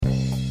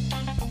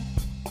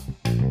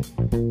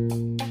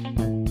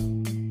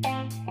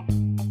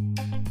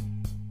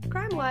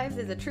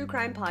is a true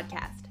crime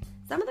podcast.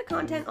 Some of the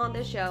content on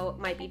this show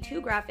might be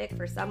too graphic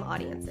for some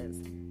audiences.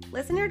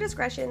 Listener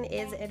discretion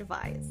is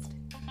advised.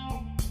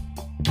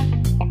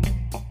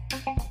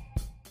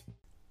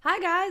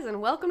 Hi guys,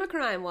 and welcome to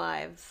Crime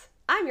Wives.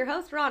 I'm your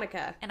host,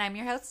 Veronica. And I'm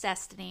your host,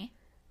 Destiny.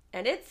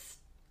 And it's,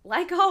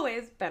 like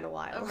always, been a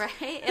while. Right?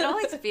 It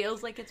always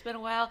feels like it's been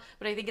a while,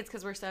 but I think it's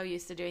because we're so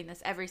used to doing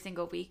this every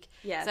single week.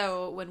 Yes.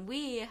 So when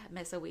we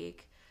miss a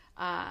week,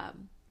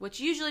 which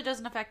usually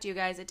doesn't affect you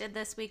guys, it did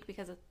this week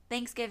because of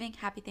Thanksgiving.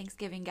 Happy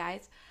Thanksgiving,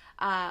 guys.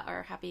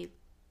 Or happy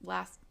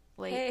late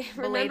Hey,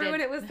 belated. remember when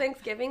it was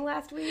Thanksgiving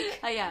last week?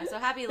 Yeah, so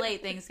happy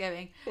late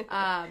Thanksgiving.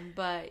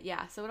 But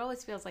yeah, so it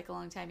always feels like a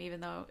long time, even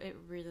though it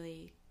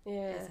really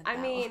isn't I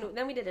that mean, long.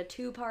 then we did a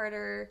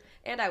two-parter,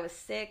 and I was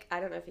sick. I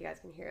don't know if you guys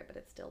can hear it, but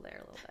it's still there a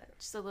little bit.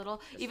 Just a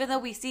little. Even though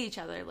we see each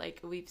other, like,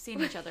 we've seen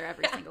each other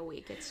every single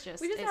week. It's just...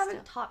 We just it's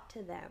haven't talked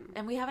to them.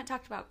 And we haven't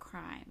talked about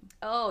crime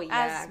Oh,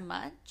 yeah. as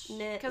much.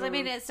 Because, I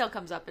mean, it still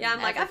comes up in Yeah,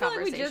 I'm like, I every feel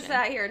like we just conversation.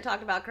 sat here and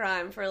talked about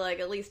crime for like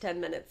at least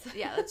 10 minutes.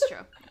 Yeah, that's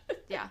true.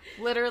 Yeah.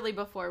 Literally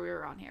before we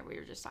were on here, we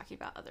were just talking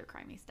about other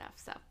crimey stuff.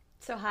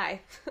 So,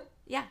 hi.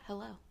 yeah,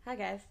 hello. Hi,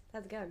 guys.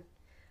 How's it going?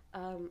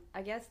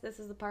 I guess this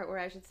is the part where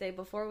I should say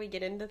before we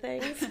get into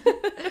things.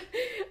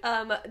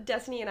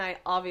 Destiny and I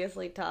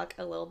obviously talk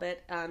a little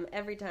bit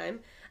every time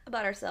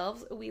about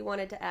ourselves. We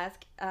wanted to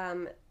ask,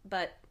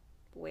 but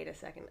wait a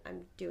second.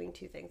 I'm doing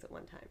two things at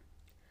one time.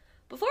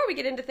 Before we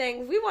get into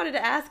things, we wanted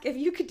to ask if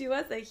you could do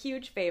us a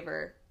huge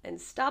favor and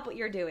stop what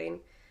you're doing,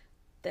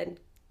 then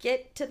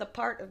get to the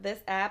part of this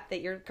app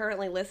that you're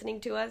currently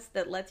listening to us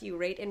that lets you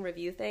rate and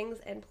review things,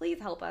 and please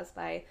help us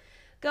by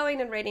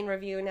going and rating,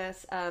 reviewing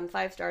us.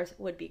 5 stars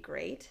would be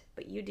great,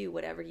 but you do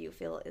whatever you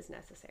feel is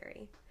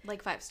necessary.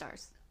 Like 5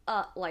 stars.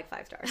 Like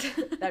 5 stars.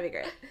 That'd be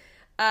great.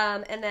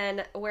 And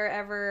then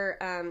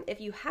wherever, if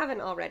you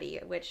haven't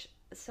already, which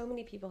so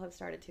many people have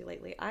started to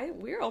lately,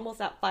 we're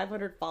almost at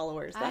 500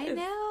 followers. I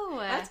know.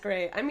 That's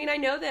great. I mean, I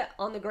know that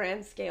on the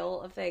grand scale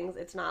of things,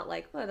 it's not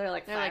like, well, they're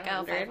like 500. like,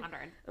 oh,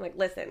 500. I'm like,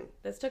 listen,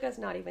 this took us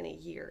not even a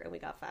year and we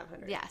got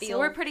 500. Yeah, so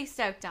we're pretty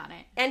stoked on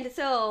it. And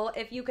so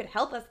if you could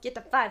help us get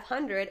to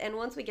 500, and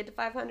once we get to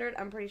 500,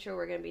 I'm pretty sure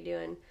we're going to be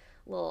doing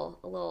a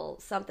little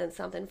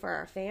something for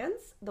our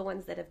fans, the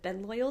ones that have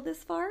been loyal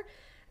this far.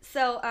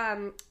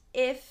 So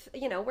if,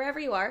 wherever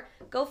you are,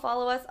 go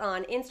follow us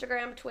on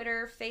Instagram,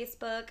 Twitter,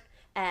 Facebook,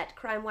 at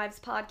Crime Wives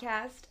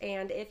Podcast.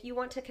 And if you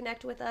want to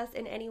connect with us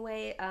in any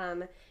way,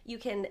 you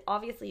can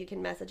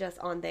message us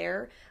on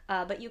there,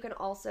 but you can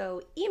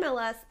also email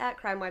us at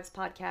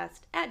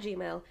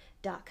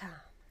crimewivespodcast@gmail.com.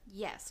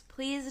 Yes,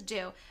 please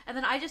do. And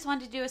then I just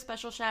wanted to do a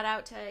special shout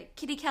out to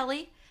Kitty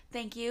Kelly.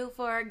 Thank you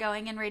for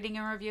going and rating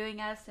and reviewing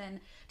us and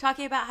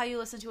talking about how you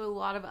listen to a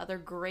lot of other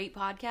great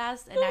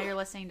podcasts and now you're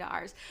listening to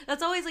ours.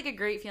 That's always like a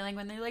great feeling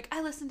when they're like,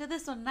 I listened to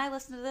this one and I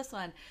listened to this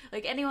one.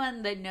 Like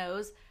anyone that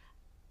knows,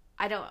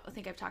 I don't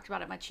think I've talked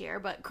about it much here,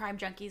 but Crime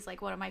Junkie is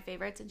like one of my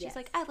favorites. And she's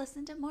like, I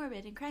listened to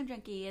Morbid and Crime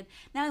Junkie and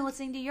now I'm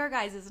listening to your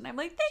guys's. And I'm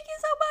like, thank you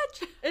so much.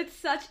 It's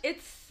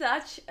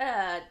such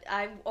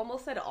I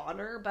almost said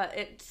honor, but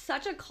it's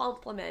such a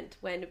compliment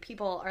when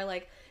people are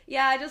like,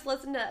 yeah, I just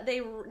listen to,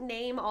 they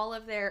name all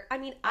of their, I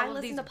mean, I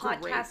listen to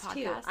podcasts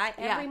too.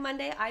 Every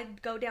Monday I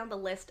go down the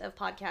list of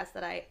podcasts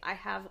that I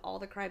have all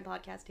the crime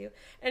podcasts too.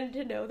 And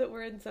to know that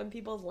we're in some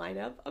people's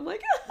lineup, I'm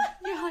like,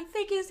 you're like,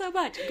 thank you so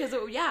much. Because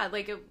yeah,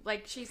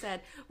 like she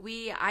said,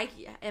 I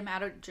am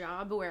at a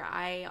job where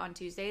I, on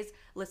Tuesdays,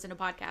 listen to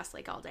podcasts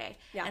like all day.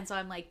 Yeah. And so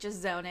I'm like,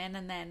 just zone in.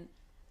 And then,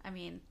 I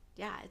mean,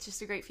 yeah, it's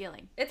just a great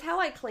feeling. It's how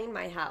I clean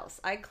my house.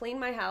 I clean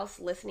my house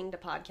listening to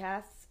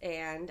podcasts,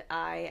 and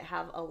I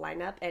have a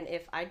lineup, and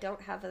if I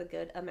don't have a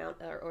good amount,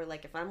 or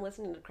like if I'm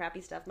listening to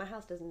crappy stuff, my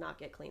house does not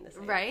get clean the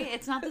same. Right?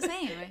 It's not the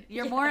same.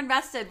 You're more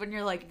invested when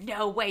you're like,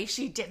 no way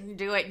she didn't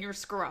do it, and you're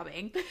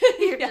scrubbing.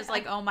 You're just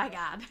like, oh my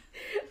God.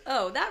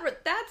 Oh,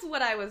 that's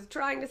what I was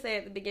trying to say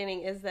at the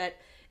beginning, is that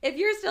if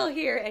you're still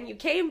here and you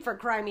came for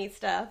crimey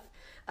stuff,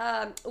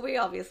 we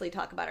obviously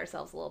talk about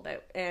ourselves a little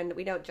bit, and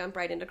we don't jump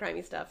right into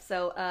crimey stuff.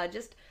 So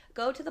just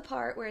go to the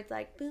part where it's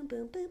like boom,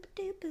 boom, boom,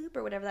 boop, boop,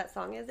 or whatever that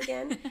song is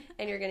again,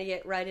 and you're going to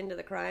get right into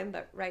the crime.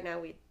 But right now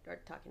we are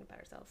talking about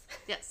ourselves.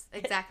 Yes,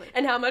 exactly.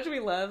 And how much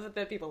we love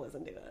that people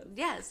listen to us.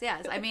 Yes.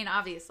 I mean,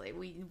 obviously,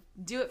 we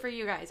do it for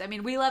you guys. I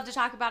mean, we love to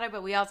talk about it,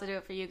 but we also do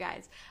it for you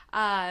guys.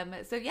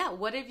 So yeah,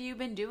 what have you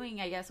been doing,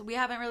 I guess? We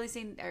haven't really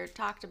seen or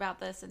talked about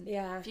this in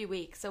a few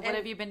weeks. So what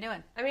have you been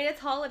doing? I mean, it's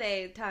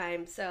holiday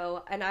time,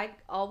 so, and I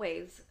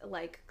always,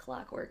 like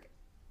clockwork,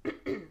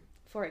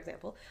 for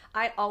example,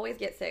 I always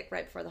get sick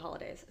right before the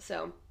holidays.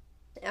 So,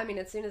 I mean,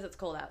 as soon as it's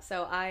cold out.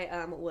 So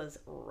I was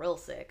real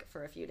sick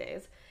for a few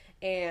days.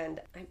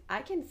 And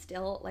I can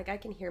still, like, I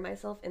can hear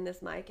myself in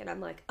this mic, and I'm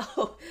like,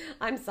 oh,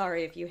 I'm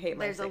sorry if you hate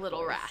my There's a little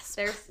voice.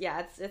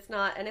 rasp. It's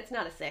not, and it's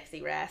not a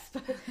sexy rasp.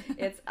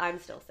 I'm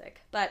still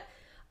sick. But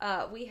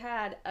we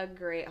had a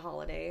great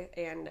holiday,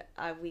 and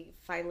we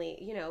finally,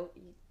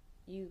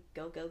 you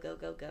go.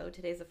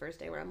 Today's the first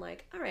day where I'm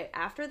like, all right,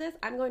 after this,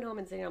 I'm going home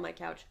and sitting on my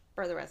couch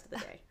for the rest of the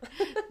day.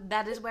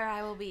 That is where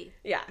I will be.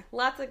 Yeah,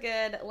 lots of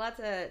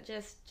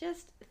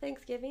just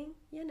Thanksgiving,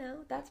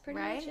 that's pretty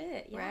much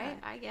it. Yeah. Right,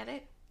 I get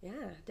it. Yeah,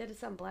 did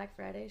some Black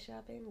Friday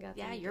shopping.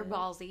 You're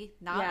ballsy.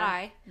 Not Yeah.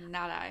 I.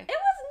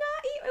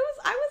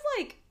 I was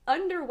like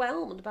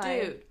underwhelmed by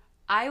Dude,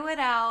 I went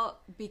out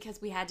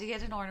because we had to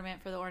get an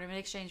ornament for the ornament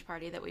exchange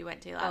party that we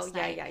went to last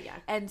night. Yeah.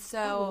 And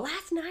so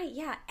last night,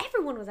 yeah,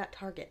 everyone was at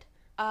Target.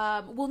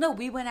 well, no,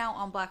 we went out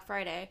on Black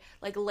Friday,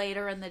 like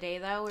later in the day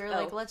though. We were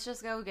like, let's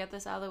just go get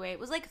this out of the way. It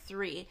was like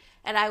 3,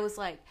 and I was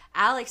like,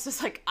 Alex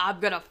was like, I'm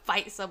gonna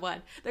fight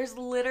someone. There's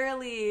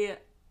literally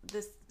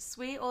this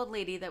sweet old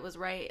lady that was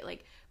right,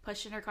 like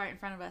pushing her cart in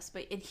front of us,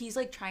 and he's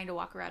like trying to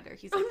walk around her.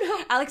 He's like,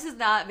 no. Alex is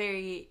not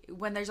very,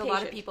 when there's a lot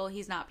of Patient. people,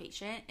 he's not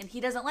patient, and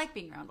he doesn't like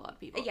being around a lot of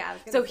people. Yeah, I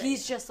was so gonna say.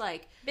 he's just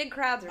like, Big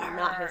crowds are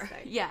not his thing.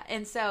 yeah,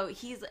 and so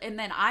and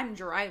then I'm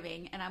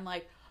driving, and I'm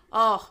like,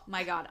 oh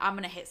my god, I'm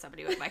gonna hit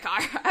somebody with my car.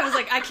 I was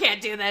like, I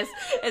can't do this.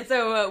 And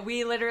so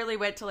we literally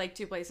went to like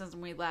 2 places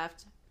and we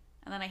left,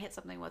 and then I hit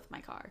something with my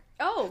car.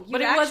 Oh,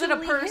 But it wasn't a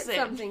actually hit person.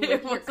 something It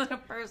with your wasn't a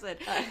person,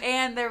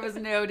 and there was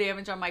no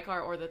damage on my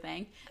car or the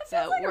thing. That So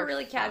sounds like a we're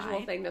really casual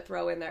fine. thing to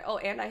throw in there. Oh,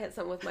 and I hit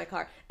someone with my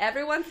car.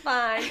 Everyone's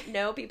fine.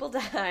 No people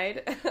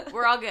died.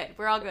 We're all good.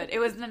 We're all good. It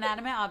was an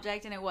inanimate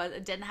object, and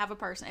it didn't have a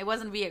person. It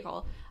wasn't a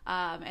vehicle,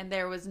 and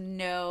there was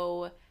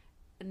no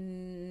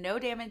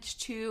damage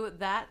to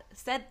that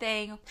said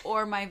thing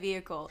or my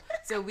vehicle.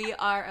 So we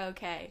are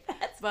okay.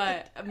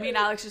 But me and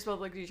Alex just both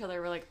looked at each other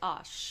and we're like, oh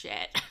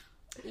shit.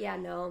 Yeah,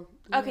 no.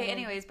 Okay,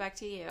 anyways, back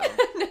to you.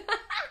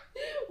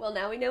 Well,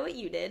 now we know what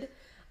you did.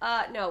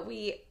 No,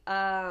 we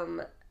I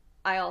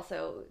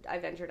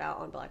ventured out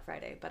on Black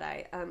Friday, but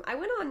I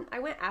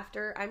went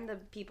after. I'm the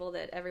people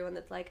that everyone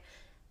that's like,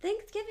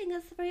 Thanksgiving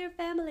is for your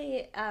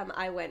family.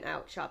 I went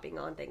out shopping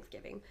on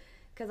Thanksgiving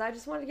because I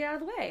just wanted to get out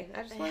of the way.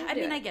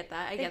 I get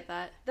that. I get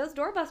that. Those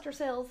doorbuster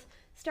sales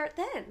start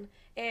then,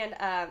 and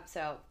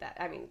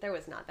there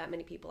was not that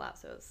many people out,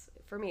 so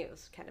for me it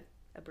was kind of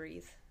a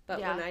breeze. But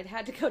Yeah. when I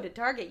had to go to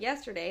Target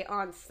yesterday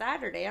on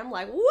Saturday, I'm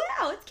like,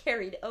 wow, it's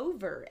carried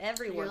over.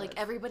 Everyone. You're like,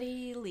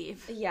 everybody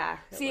leave. Yeah.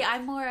 See,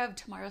 I'm more of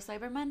tomorrow's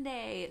Cyber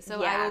Monday,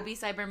 so Yeah. I will be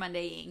Cyber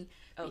Mondaying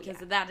because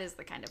yeah. that is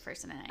the kind of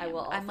person I am. I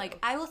will I'm also. like,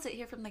 I will sit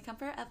here from the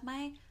comfort of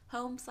my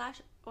home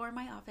 / or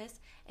my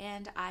office,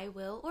 and I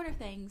will order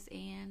things.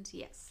 And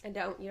yes, And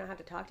you don't have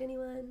to talk to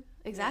anyone.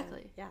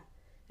 exactly, Yeah.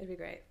 It'd be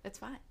great. it's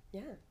fine.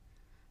 Yeah.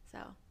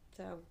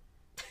 So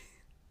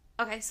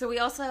okay, so we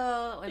also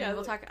Yeah,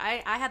 we'll talk.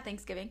 I had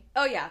Thanksgiving.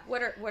 Oh yeah.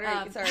 What are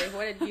sorry,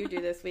 what did you do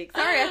this week?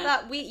 Sorry, I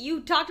thought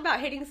you talked about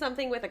hitting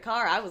something with a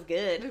car. I was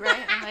good.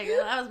 Right? I'm like,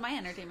 oh, that was my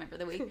entertainment for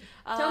the week.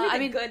 Tell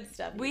me the good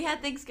stuff. We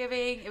had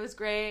Thanksgiving. It was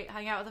great.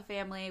 Hung out with the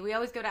family. We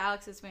always go to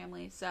Alex's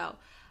family, so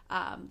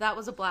that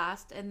was a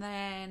blast. And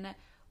then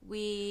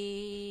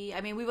we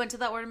went to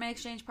the ornament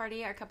exchange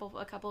party. A couple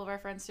of our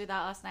friends threw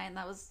that last night, and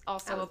that was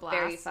also a blast.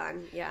 Very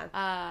fun.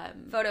 Yeah.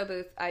 Photo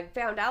booth. I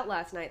found out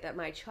last night that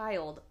my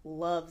child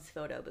loves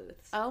photo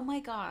booths. Oh my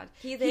god,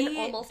 He's in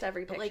almost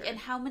every picture. Like, and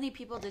how many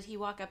people did he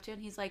walk up to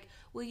and he's like,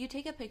 "Will you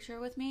take a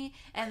picture with me?"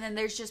 And then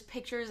there's just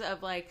pictures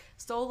of like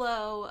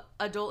solo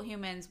adult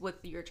humans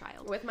with your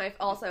child. With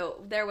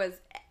there was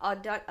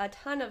a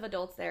ton of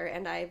adults there,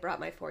 and I brought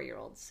my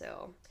 4-year-old.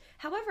 So,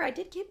 however, I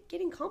did keep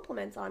getting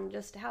compliments on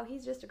just how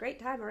he's just a great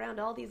time around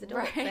all these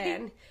adults, Right.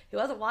 and he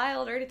wasn't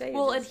wild or anything.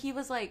 Well, and he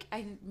was like,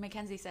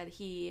 Mackenzie said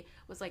he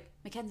was like,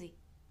 Mackenzie,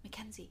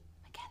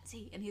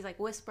 and he's like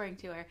whispering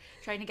to her,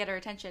 trying to get her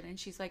attention, and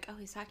she's like, oh,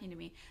 he's talking to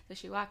me. So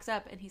she walks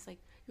up, and he's like,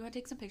 you want to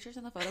take some pictures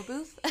in the photo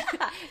booth?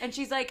 And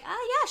she's like,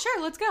 yeah,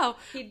 sure, let's go.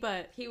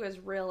 He was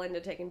real into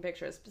taking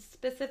pictures,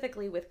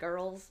 specifically with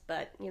girls,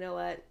 but you know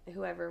what?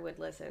 Whoever would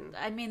listen.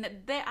 I mean,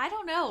 I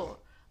don't know.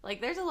 Like,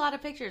 there's a lot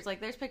of pictures.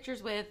 Like, there's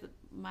pictures with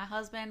my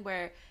husband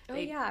where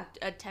they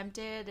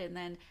attempted, and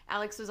then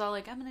Alex was all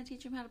like, I'm going to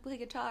teach him how to play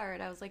guitar.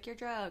 And I was like, you're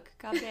drunk.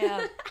 Calm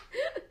down.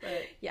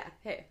 But yeah,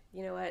 hey,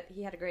 you know what?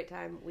 He had a great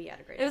time. We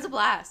had a great time. It was a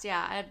blast,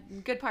 yeah.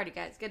 Good party,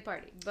 guys. Good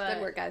party. But,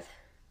 Good work, guys.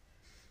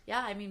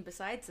 Yeah, I mean,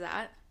 besides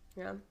that,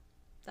 Yeah,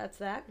 that's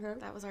that, huh?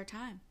 that was our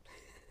time.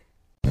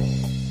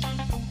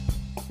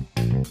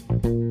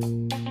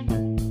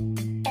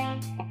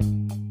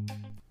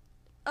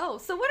 Oh,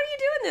 so what are you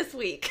doing this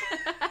week?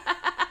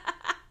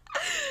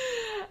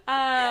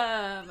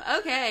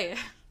 Okay.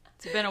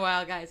 It's been a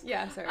while, guys.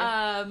 Yeah, sorry.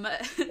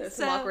 There's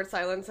some so- awkward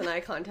silence and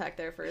eye contact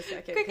there for a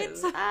second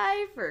Crickets. because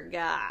I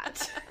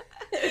forgot.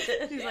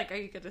 She's like, are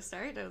you going to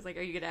start? I was like,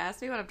 are you going to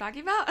ask me what I'm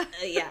talking about?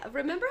 Yeah,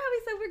 remember how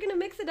we said we're going to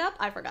mix it up?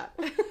 I forgot.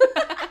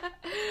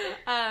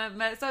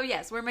 So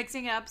yes, we're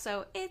mixing it up.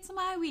 So it's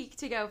my week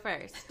to go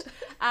first.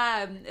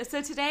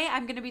 So today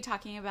I'm going to be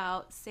talking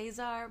about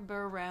Cesar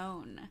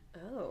Barone.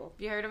 Oh.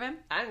 Have you heard of him?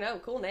 I don't know.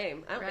 Cool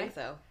name. I don't think Right?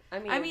 so. I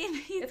mean,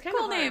 he's it's a kinda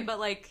cool hard. name, but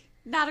like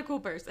not a cool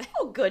person.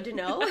 Oh, good to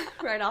know.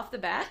 Right off the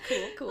bat.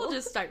 Cool. We'll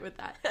just start with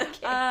that.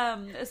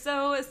 Okay.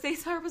 So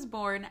Cesar was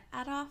born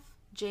Adolph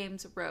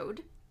James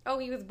Rode Oh,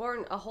 he was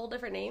born a whole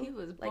different name? He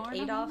was like born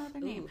Adolf? another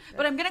name. Ooh,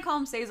 But I'm going to call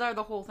him Caesar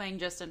the whole thing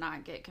just to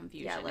not get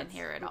confusion Yeah, and let's-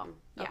 hear it all.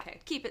 Yeah, okay.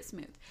 keep it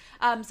smooth.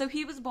 So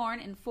he was born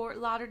in Fort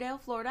Lauderdale,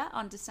 Florida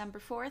on December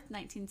 4th,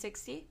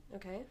 1960.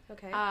 Okay.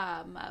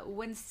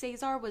 When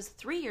Caesar was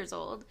 3 years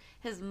old,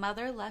 his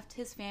mother left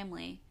his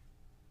family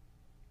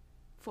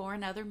for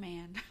another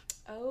man.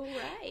 Oh,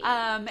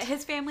 right.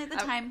 His family at the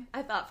time...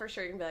 I thought for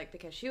sure you'd be like,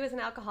 because she was an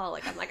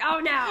alcoholic. I'm like, oh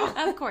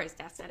no! Of course,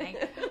 Destiny.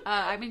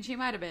 I mean, she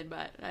might have been,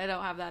 but I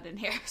don't have that in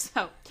here.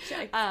 So,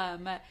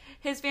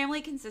 his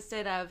family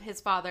consisted of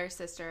his father,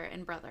 sister,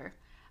 and brother.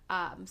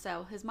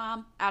 So his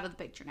mom, out of the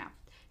picture now.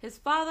 His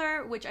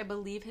father, which I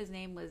believe his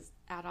name was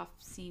Adolf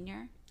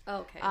Sr.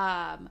 Okay.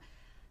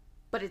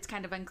 But it's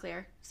kind of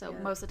unclear. So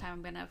most of the time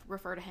I'm going to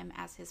refer to him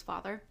as his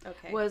father.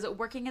 Okay. Was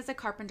working as a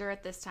carpenter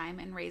at this time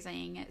and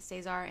raising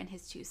Caesar and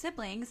his 2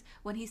 siblings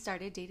when he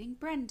started dating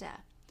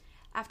Brenda.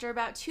 After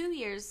about 2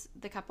 years,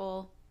 the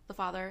couple, the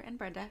father and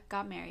Brenda,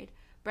 got married.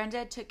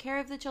 Brenda took care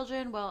of the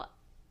children while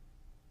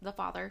the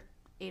father,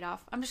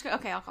 Adolf.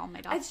 I'll call him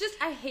Adolf. It's just,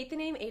 I hate the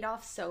name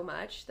Adolf so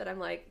much that I'm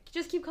like,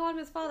 just keep calling him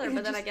his father.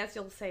 But then I guess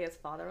you'll say his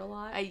father a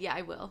lot. Yeah,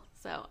 I will.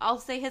 So I'll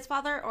say his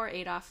father or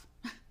Adolf.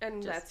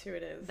 And that's who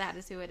it is. That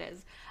is who it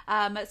is.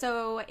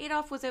 So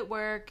Adolf was at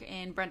work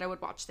and Brenda would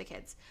watch the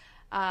kids.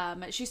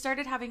 She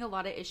started having a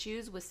lot of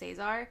issues with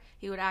Caesar.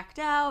 He would act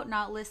out,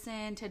 not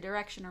listen to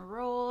direction or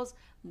rules,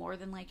 more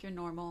than like your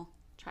normal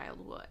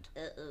child would.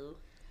 Uh-oh.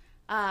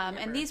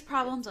 And these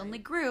problems only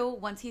grew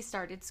once he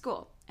started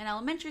school. In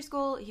elementary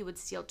school, he would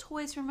steal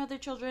toys from other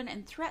children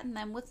and threaten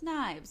them with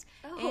knives.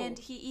 Oh. And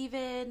he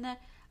even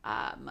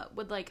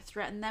would like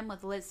threaten them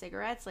with lit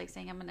cigarettes, like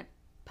saying, I'm going to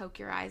poke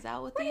your eyes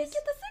out with Where these. did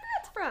you get the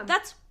cigarettes from?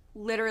 That's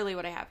literally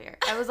what I have here.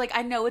 I was like,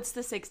 I know it's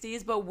the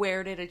 60s, but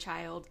where did a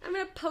child... I'm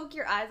gonna poke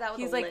your eyes out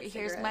with He's a like, lit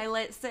here's cigarette. my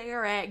lit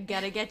cigarette.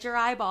 Gotta get your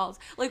eyeballs.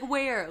 Like,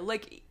 where?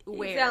 Like,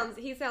 where?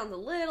 He sounds a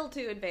little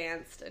too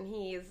advanced, and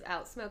he's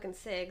out smoking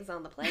cigs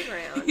on the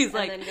playground. He's and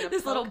like then gonna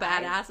this little poke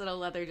eyes. badass in a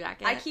leather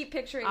jacket. I keep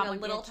picturing I'ma a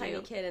little get tiny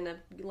you. kid in a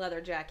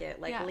leather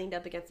jacket, like Yeah. leaned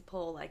up against a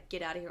pole, like,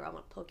 get out of here, I'm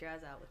gonna poke your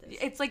eyes out with this.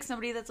 It's like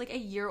somebody that's like a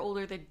year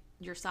older than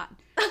your son.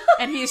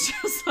 And he's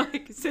just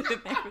like sitting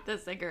there with a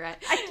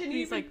cigarette. I didn't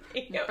He's even like,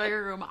 think of it.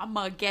 boom, I'm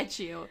gonna get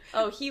you.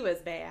 Oh, he was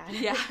bad.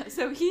 Yeah,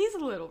 so he's a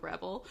little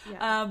rebel.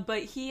 Yeah.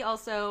 But he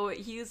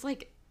was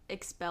like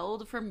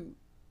expelled from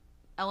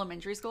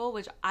elementary school,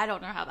 which I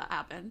don't know how that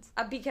happens.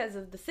 Because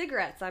of the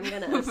cigarettes, I'm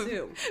gonna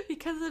assume.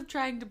 Because of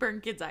trying to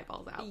burn kids'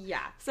 eyeballs out. Yeah.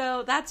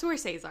 So that's where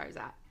Caesar's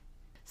at.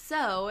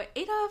 So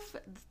Adolf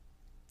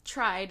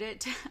tried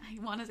to, I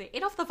want to say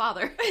Adolf the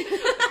father.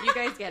 You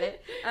guys get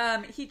it.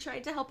 He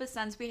tried to help his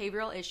son's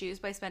behavioral issues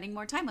by spending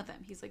more time with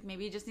him. He's like,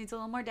 maybe he just needs a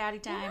little more daddy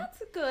time. Well,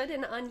 that's good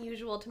and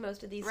unusual to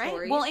most of these Right?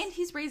 stories. Well, and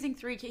he was raising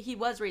 3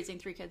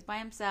 kids by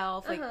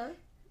himself. Like,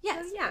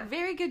 yes, Oh, yeah.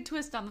 very good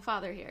twist on the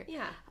father here.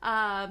 Yeah.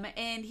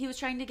 And he was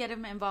trying to get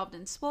him involved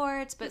in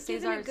sports, but He's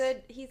Caesar's...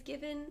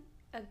 given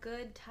a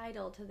good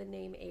title to the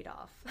name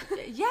Adolf.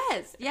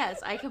 Yes,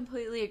 I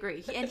completely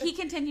agree. And he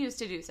continues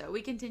to do so.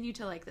 We continue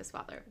to like this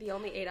father. The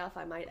only Adolf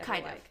I might ever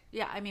Kind of. like.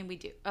 Yeah, I mean, we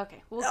do.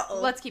 Okay, well,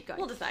 Uh-oh. let's keep going.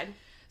 We'll decide.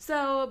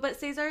 So, but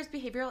Caesar's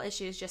behavioral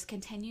issues just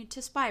continued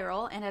to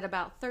spiral, and at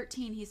about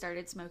 13, he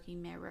started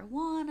smoking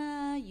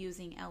marijuana,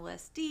 using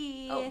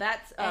LSD, Oh,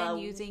 that's,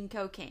 and using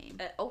cocaine.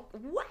 Oh,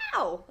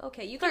 wow.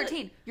 Okay, you can...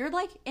 13. You're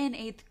like in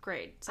 8th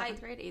grade. 7th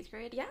grade, 8th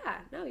grade? Yeah,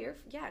 no,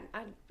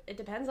 it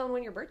depends on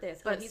when your birthday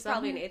is. But But he's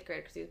probably in somewhere- 8th grade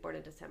because he was born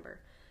in December.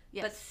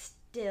 Yes. But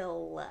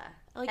still,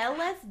 Like,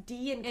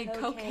 LSD and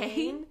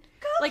cocaine?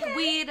 Like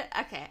weed.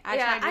 Okay, I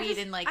tried weed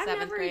in like 7th I'm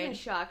never grade. even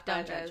shocked Don't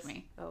by judge this.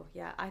 me. Oh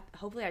yeah,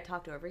 hopefully I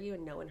talked over you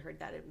and no one heard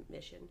that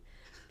admission.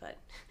 But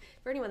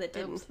for anyone that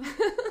didn't,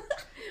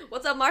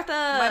 what's up, Martha?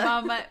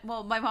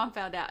 My mom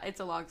found out. It's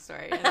a long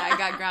story, and I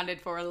got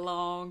grounded for a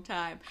long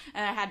time,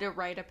 and I had to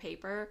write a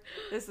paper.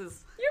 Your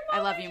I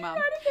mom love made you, you Mom.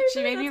 write a paper?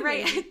 She made me That's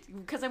write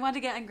amazing. because I wanted to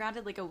get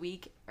ungrounded like a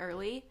week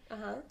early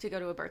Uh-huh. to go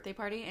to a birthday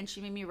party, and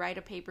she made me write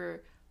a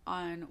paper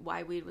on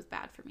why weed was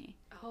bad for me.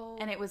 Oh,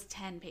 And it was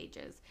 10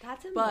 pages.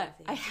 that's amazing. But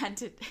I had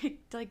to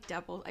like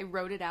double. I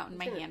wrote it out in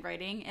my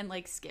handwriting and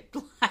like skipped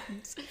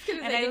lines.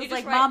 And I was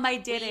like, "Mom, I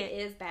did it." Weed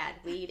is bad.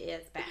 Weed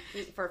is bad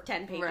for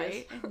 10 pages.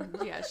 Right? And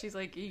yeah, she's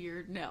like,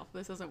 no,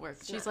 this doesn't work.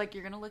 She's like,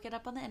 you're gonna look it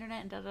up on the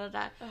internet and da da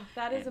da. Oh,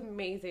 that is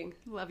amazing.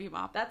 Love you,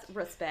 Mom. That's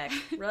respect.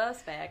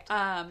 Respect.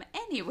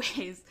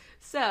 Anyways,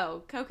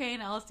 so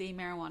cocaine, LSD,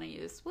 marijuana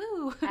use.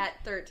 Woo.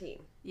 At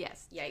 13.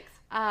 Yes.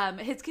 Yikes.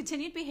 His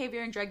continued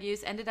behavior and drug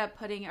use ended up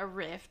putting a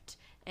rift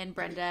in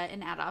Brenda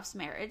and Adolf's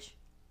marriage.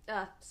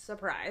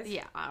 Surprise.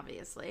 Yeah,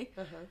 obviously.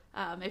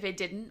 Uh-huh. If it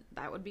didn't,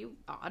 that would be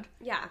odd.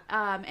 Yeah.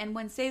 And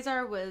when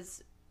Caesar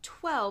was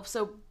 12,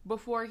 so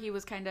before he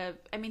was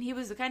he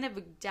was kind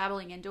of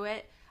dabbling into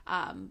it,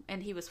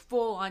 and he was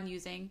full on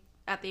using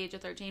at the age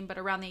of 13, but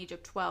around the age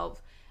of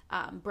 12,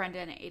 Brenda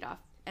and Adolf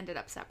ended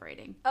up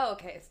separating. Oh,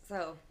 okay.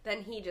 So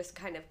then he just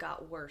kind of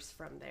got worse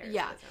from there.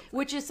 Yeah, it sounds like.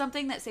 which is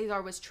something that Caesar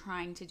was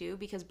trying to do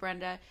because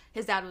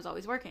his dad was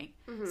always working.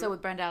 So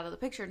with Brenda out of the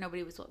picture,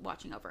 nobody was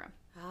watching over him.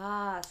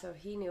 Ah, so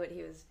he knew what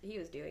he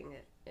was doing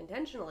it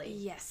intentionally.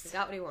 Yes. He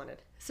got what he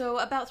wanted. So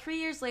about 3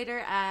 years later,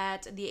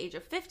 at the age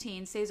of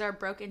 15, Cesar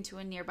broke into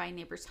a nearby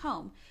neighbor's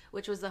home,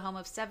 which was the home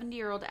of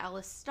 70-year-old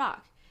Alice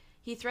Stock.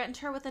 He threatened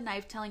her with a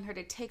knife, telling her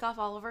to take off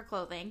all of her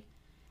clothing.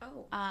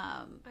 Oh.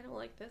 I don't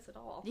like this at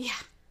all. Yeah.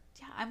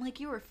 Yeah, I'm like,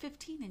 you were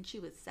 15 and she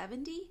was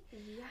 70?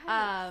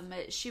 Yes.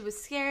 She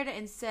was scared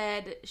and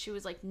said, she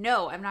was like,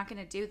 no, I'm not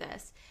going to do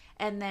this.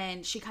 And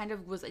then she kind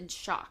of was in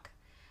shock.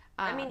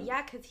 I mean,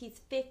 yeah, because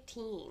he's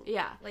 15.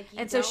 Yeah. Like,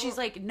 so she's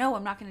like, no,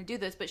 I'm not going to do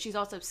this. But she's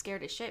also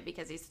scared as shit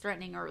because he's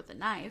threatening her with a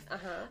knife.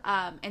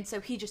 And so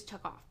he just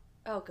took off.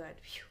 Oh, good.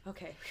 Phew.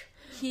 Okay.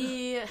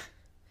 He...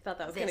 thought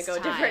that was going to go a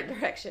different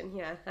direction.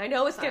 Yeah. I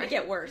know it's going to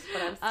get worse,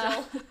 but I'm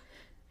still...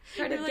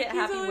 trying to get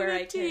happy where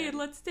I can.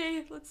 Let's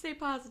stay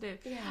positive.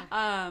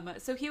 Yeah.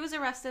 So he was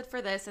arrested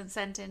for this and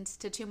sentenced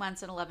to 2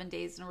 months and 11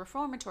 days in a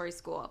reformatory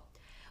school.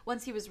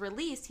 Once he was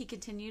released, he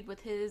continued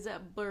with his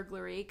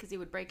burglary because he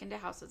would break into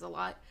houses a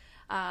lot.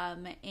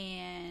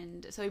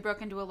 And so he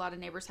broke into a lot of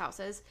neighbors'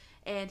 houses,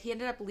 and he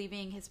ended up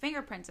leaving his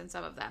fingerprints in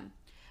some of them.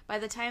 By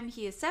the time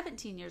he is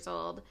 17 years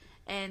old,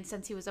 and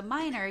since he was a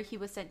minor, he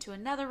was sent to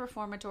another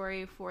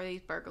reformatory for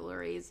these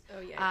burglaries.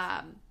 Oh,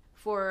 yes.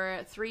 For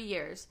 3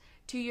 years.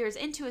 2 years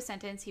into his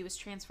sentence, he was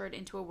transferred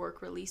into a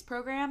work release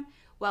program.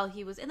 While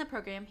he was in the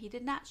program, he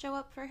did not show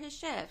up for his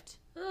shift.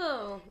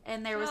 Oh,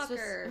 and there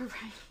shocker.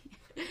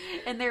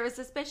 And there was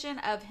suspicion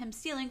of him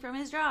stealing from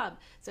his job.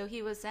 So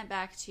he was sent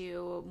back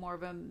to more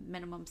of a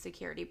minimum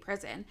security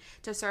prison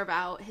to serve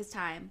out his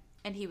time,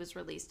 and he was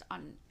released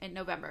in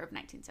November of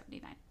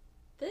 1979.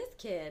 This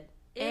kid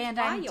is and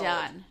wild. I'm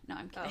done. No,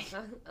 I'm kidding.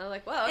 I'm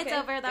like, well, okay. It's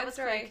over. That Good was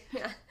story.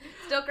 quick. Yeah.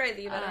 Still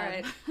crazy, but all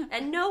right.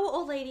 And no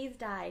old ladies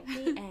died.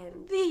 The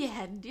end. The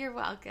end. You're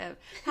welcome.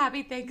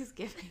 Happy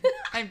Thanksgiving.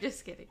 I'm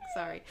just kidding.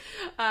 Sorry.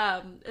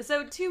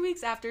 So 2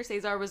 weeks after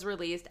Cesar was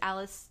released,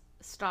 Alice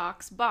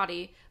Stock's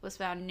body was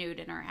found nude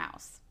in her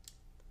house.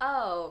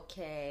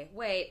 Okay.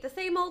 Wait, the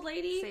same old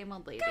lady? Same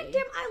old lady. God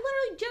damn, I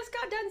literally just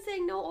got done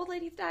saying no old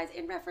ladies dies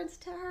in reference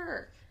to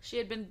her. She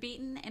had been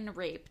beaten and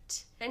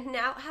raped. And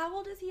now, how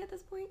old is he at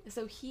this point?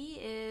 So he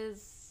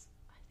is,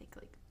 I think,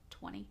 like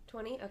 20.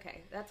 20?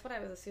 Okay. That's what I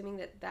was assuming,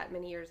 that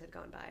many years had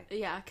gone by.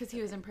 Yeah, because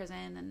he was in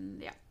prison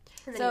and yeah.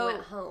 And then he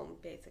went home,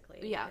 basically.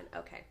 Yeah.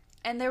 Okay.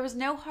 And there was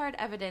no hard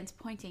evidence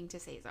pointing to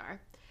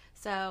Cesar.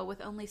 So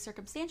with only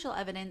circumstantial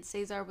evidence,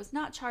 Cesar was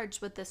not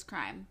charged with this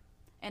crime.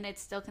 And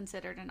it's still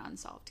considered an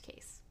unsolved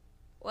case.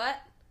 What?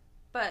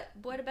 But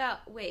what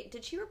about, wait,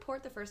 did she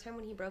report the first time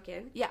when he broke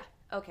in? Yeah.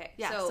 Okay.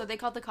 Yeah, so they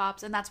called the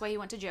cops, and that's why he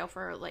went to jail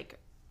for, like,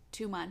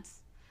 2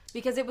 months.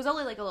 Because it was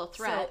only, like, a little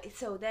threat.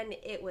 So then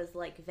it was,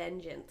 like,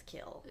 vengeance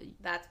kill.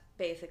 That's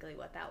basically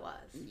what that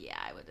was. Yeah,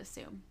 I would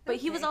assume. But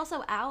he was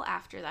also out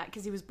after that,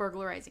 because he was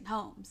burglarizing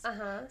homes.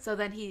 Uh-huh. So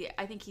then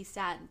I think he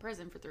sat in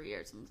prison for 3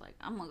 years, and was like,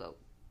 I'm gonna go.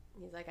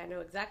 He's like, I know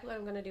exactly what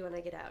I'm gonna do when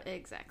I get out.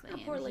 Exactly. Oh,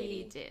 poor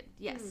lady. He did.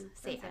 Yes,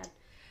 sad. Sad.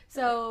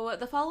 So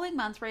the following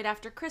month, right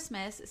after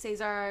Christmas,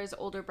 Cesar's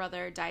older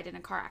brother died in a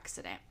car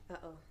accident.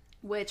 Uh-oh.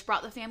 Which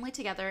brought the family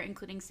together,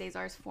 including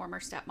Cesar's former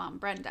stepmom,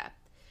 Brenda.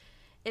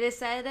 It is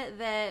said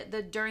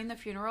that during the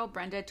funeral,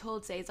 Brenda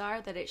told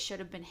Cesar that it should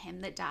have been him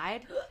that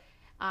died,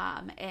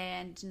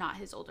 and not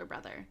his older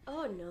brother.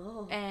 Oh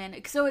no!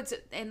 And so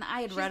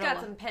I had read she's got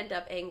some pent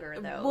up anger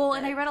though. Well,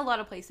 and I read a lot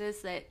of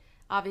places that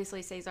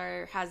obviously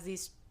Cesar has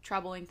these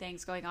troubling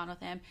things going on with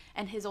him,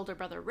 and his older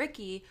brother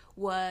Ricky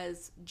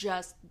was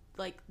just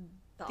like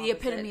the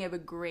epitome of a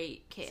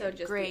great kid, so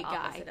just great the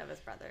opposite guy of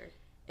his brother.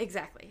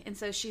 Exactly. And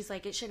so she's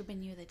like, it should have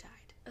been you that died.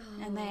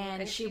 Oh, and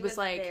then and she was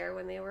like there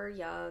when they were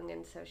young,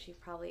 and so she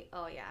probably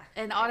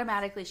and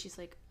automatically she's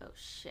like, oh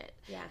shit.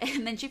 Yeah.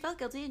 And then she felt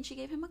guilty and she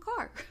gave him a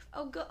car.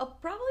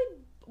 Probably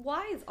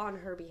wise on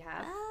her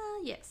behalf.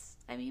 Yes.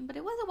 I mean, but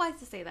it wasn't wise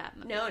to say that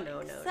in the beginning.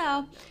 No.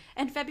 So,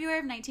 in February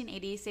of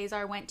 1980,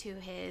 Cesar went to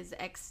his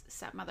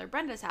ex-stepmother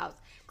Brenda's house,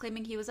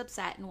 claiming he was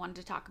upset and wanted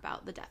to talk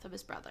about the death of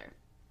his brother.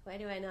 Why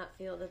do I not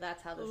feel that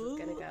that's how this is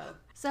going to go?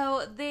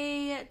 So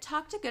they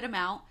talked a good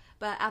amount,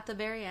 but at the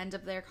very end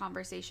of their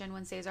conversation,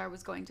 when Cesar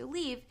was going to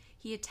leave,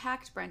 he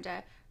attacked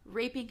Brenda,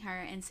 raping her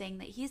and saying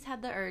that he's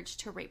had the urge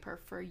to rape her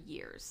for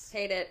years.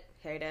 Hate it.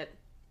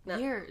 No.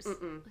 Years.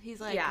 Mm-mm.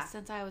 He's like,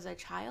 since I was a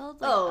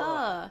child?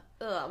 Like,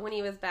 when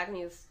he was back and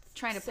he was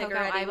trying to poke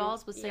out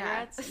eyeballs with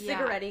cigarettes? Yeah.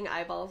 Cigaretting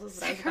eyeballs is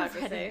what I was about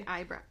to say.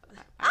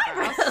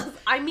 Eyebrows.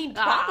 I mean,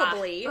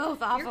 probably.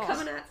 Both awful. You're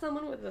coming at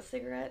someone with a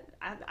cigarette,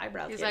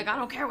 eyebrows. He's like, I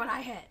don't care what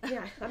I hit.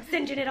 Yeah, I'm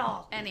singeing it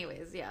all.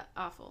 Anyways, yeah,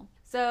 awful.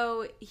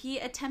 So he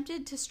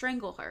attempted to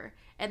strangle her,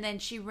 and then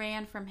she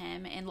ran from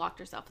him and locked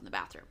herself in the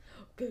bathroom.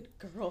 Good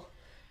girl.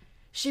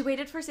 She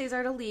waited for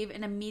Cesar to leave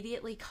and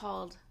immediately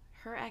called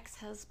her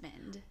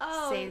ex-husband,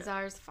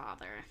 Cesar's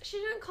father. She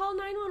didn't call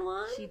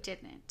 911? She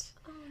didn't.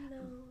 Oh, no.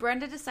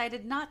 Brenda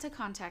decided not to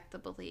contact the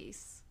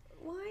police.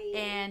 Why?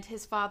 And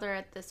his father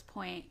at this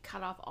point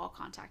cut off all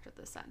contact with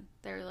his son.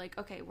 They were like,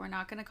 okay, we're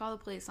not going to call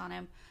the police on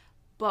him,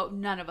 but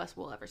none of us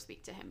will ever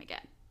speak to him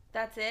again.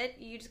 That's it?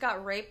 You just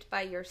got raped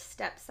by your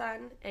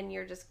stepson and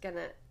you're just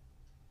gonna...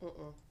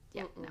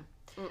 Yeah, Mm-mm. no.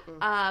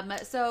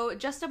 Mm-mm. So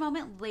just a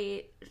moment.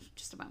 I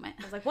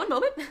was like, 1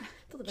 moment.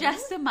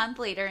 Just a month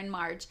later in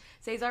March,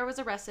 Cesar was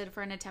arrested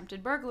for an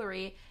attempted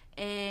burglary.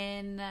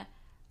 In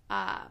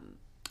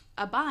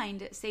a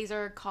bind,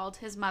 Cesar called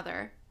his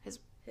mother, his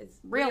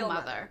real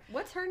mother.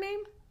 What's her name?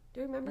 Do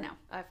you remember? No.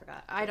 I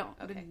forgot. I don't.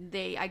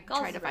 Okay. I Calls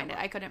tried his to find it.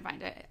 grandma. I couldn't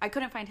find it. I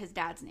couldn't find his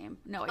dad's name.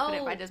 No, I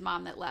couldn't find his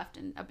mom that left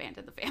and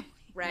abandoned the family.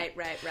 Right.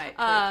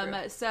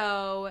 True.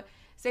 So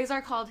Cesar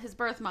called his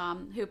birth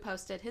mom, who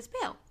posted his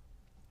bail.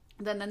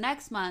 Then the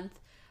next month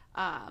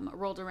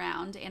rolled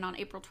around, and on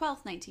April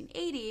 12th,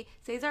 1980,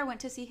 Cesar went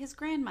to see his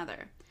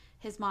grandmother,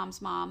 his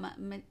mom's mom,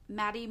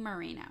 Maddie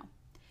Marino.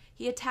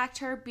 He attacked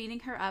her,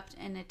 beating her up,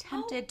 and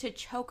attempted to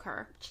choke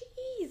her.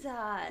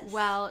 Jesus.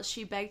 Well,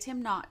 she begged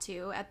him not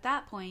to. At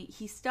that point,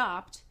 he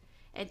stopped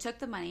and took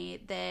the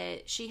money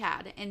that she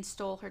had and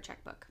stole her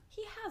checkbook.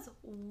 He has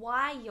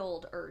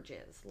wild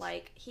urges.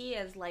 Like, he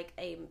is like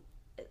a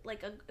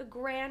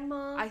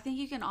grandma. I think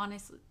you can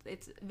honestly,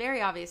 it's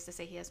very obvious to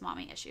say he has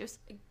mommy issues.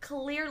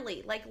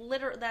 Clearly, like,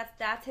 literally,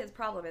 that's his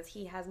problem, is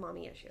he has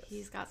mommy issues.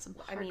 He's got some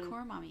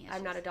hardcore mommy issues.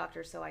 I'm not a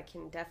doctor, so I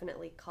can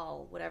definitely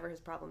call whatever his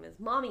problem is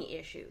mommy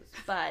issues.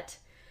 But,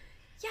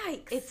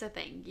 yikes. It's a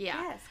thing,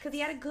 yeah. Yes, because he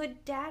had a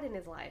good dad in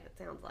his life, it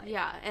sounds like.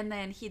 Yeah, and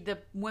then the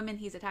women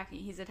he's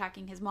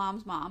attacking his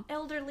mom's mom.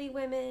 Elderly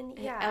women,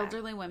 yeah.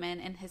 Elderly women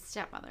and his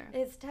stepmother.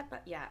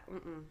 Yeah,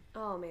 mm-mm.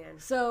 Oh, man.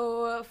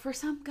 So, for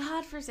some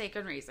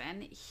godforsaken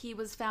reason, he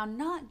was found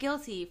not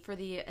guilty for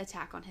the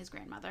attack on his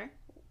grandmother.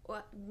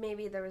 Well,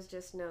 maybe there was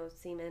just no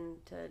semen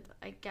to...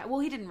 Well,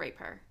 he didn't rape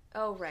her.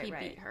 Oh, right. He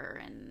beat her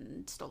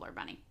and stole her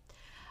money.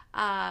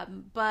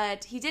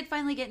 But he did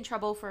finally get in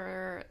trouble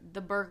for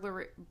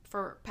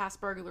for past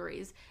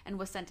burglaries and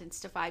was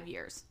sentenced to 5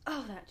 years.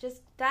 Oh,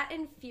 that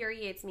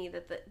infuriates me,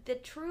 that the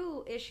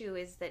true issue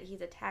is that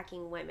he's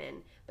attacking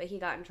women, but he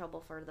got in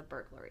trouble for the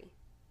burglary.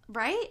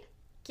 Right?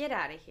 Get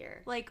out of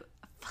here. Like,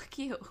 fuck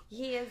you.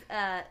 He is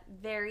a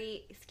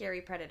very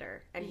scary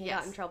predator, and he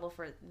got in trouble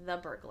for the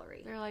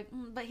burglary. They're like,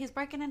 but he's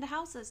breaking into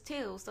houses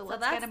too, so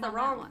let's that's get him the on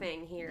wrong that one.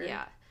 thing here.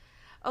 Yeah.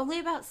 Only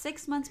about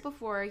 6 months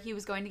before he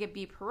was going to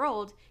be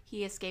paroled,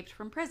 he escaped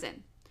from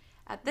prison.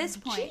 At this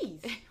point...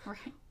 Jeez.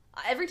 Right?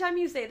 Every time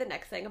you say the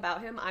next thing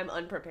about him, I'm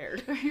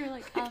unprepared. You're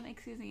like,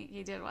 excuse me,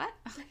 he did what?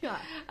 Yeah.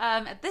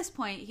 At this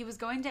point, he was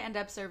going to end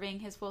up serving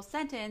his full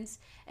sentence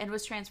and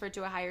was transferred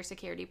to a higher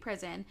security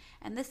prison.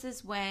 And this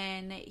is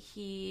when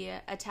he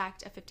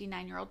attacked a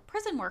 59-year-old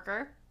prison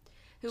worker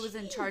who was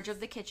in charge of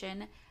the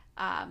kitchen,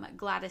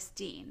 Gladys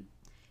Dean.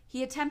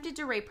 He attempted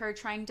to rape her,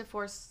 trying to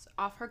force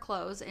off her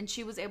clothes, and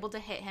she was able to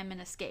hit him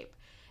and escape.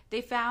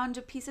 They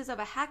found pieces of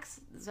a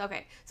hacksaw.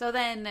 Okay, so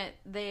then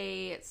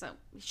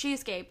she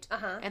escaped,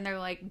 and they're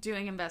like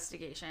doing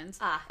investigations,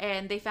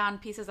 and they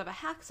found pieces of a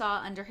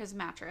hacksaw under his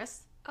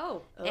mattress.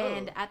 Oh.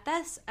 And at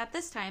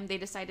this time, they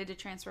decided to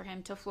transfer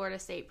him to Florida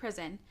State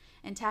Prison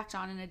and tacked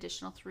on an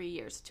additional 3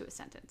 years to his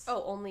sentence.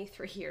 Oh, only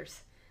 3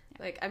 years.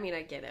 Yeah. Like, I mean,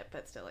 I get it,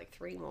 but still, like,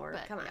 3 more.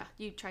 But, come on. Yeah,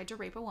 you tried to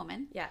rape a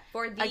woman. Yeah,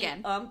 for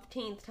the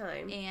umpteenth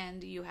time.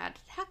 And you had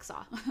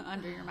hacksaw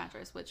under your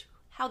mattress, which,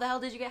 how the hell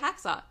did you get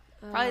hacksaw?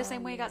 Probably the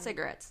same way you got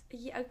cigarettes.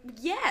 Yeah,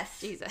 yes.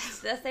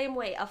 Jesus. The same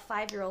way a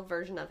 5-year-old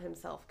version of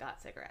himself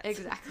got cigarettes.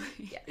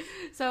 Exactly. Yes.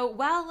 So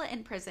while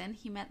in prison,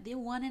 he met the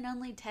one and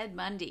only Ted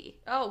Bundy.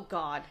 Oh,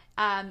 God.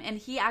 And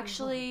he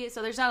actually,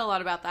 so there's not a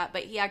lot about that,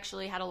 but he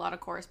actually had a lot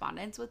of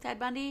correspondence with Ted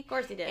Bundy. Of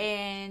course he did.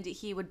 And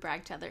he would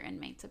brag to other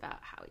inmates about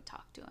how he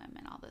talked to him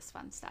and all this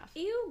fun stuff.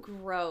 Ew,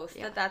 gross.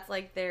 Yeah. That's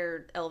like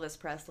their Elvis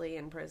Presley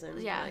in prison.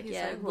 Yeah, like, he's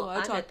like, well, I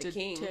talked met the to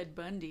king. Ted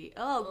Bundy.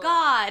 Oh,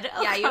 God.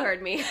 Oh, Yeah, you God.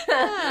 heard me.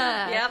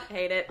 Yep,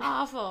 hate it.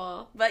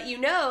 Awful. But you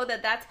know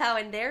that's how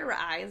in their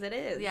eyes it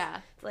is. Yeah.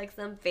 It's like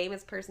some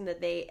famous person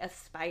that they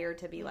aspire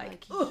to be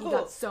like. He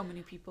got so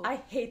many people.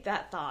 I hate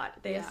that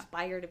thought. They Yeah.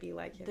 aspire to be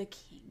like him. The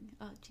king.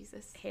 Oh,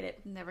 Jesus. Hate it.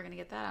 I'm never going to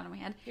get that out of my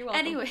head. You're welcome.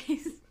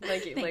 Anyways.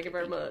 Thank you. Thank you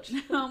very much.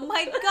 Oh,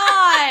 my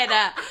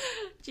God.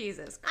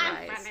 Jesus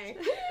Christ. I'm funny.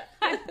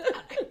 I'm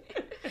funny.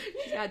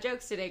 She's got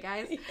jokes today,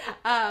 guys.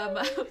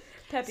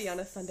 Peppy on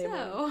a Sunday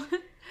morning.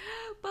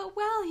 But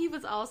while he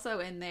was also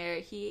in there,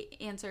 he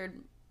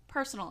answered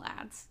personal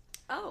ads.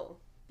 Oh.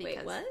 Because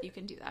wait, what? you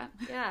can do that.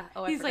 Yeah.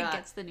 Oh, He's forgot. like,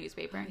 gets the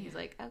newspaper and he's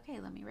like,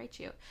 okay, let me write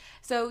you.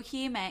 So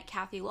he met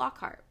Kathy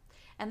Lockhart.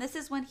 And this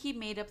is when he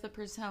made up the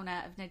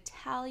persona of an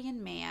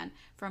Italian man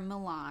from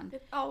Milan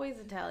It's always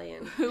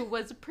Italian. who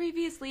was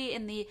previously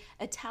in the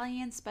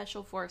Italian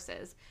Special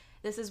Forces.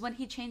 This is when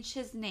he changed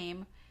his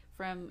name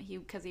from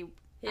because he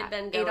had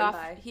been going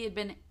by. He had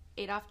been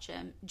Adolph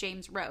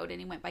James Road, and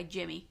he went by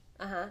Jimmy,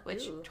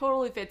 which Ooh.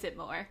 totally fits it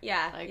more.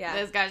 Yeah, like yeah.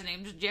 this guy's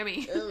name's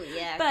Jimmy. Ooh,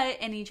 yeah.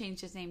 And he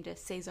changed his name to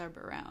Cesar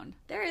Barone.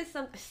 There is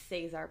some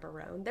Cesar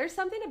Barone. There's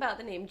something about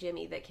the name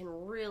Jimmy that can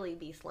really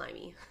be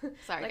slimy.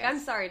 Sorry, like guys. I'm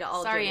sorry to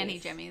all. Sorry, Jimmys. any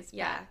Jimmys.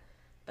 Yeah,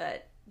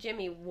 but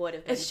Jimmy would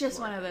have been. It's just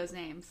more one of fun. those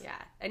names.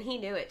 Yeah, and he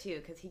knew it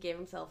too because he gave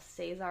himself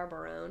Cesar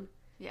Barone.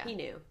 Yeah. He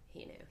knew.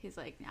 He's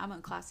like, I'm a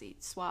classy,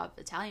 suave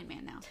Italian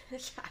man now.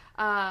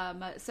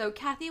 Yeah. So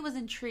Kathy was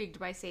intrigued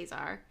by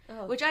Cesar,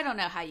 which I don't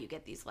know how you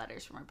get these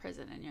letters from a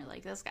prison and you're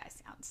like, this guy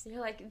sounds You're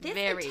like, this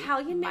very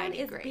Italian man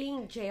is great.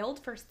 being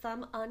jailed for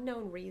some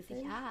unknown reason.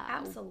 Yeah.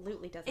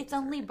 Absolutely doesn't. It's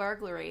only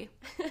burglary.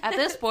 At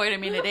this point, I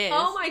mean, it is.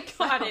 Oh my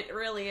God, it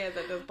really is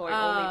at this point.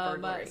 Only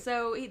burglary.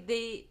 So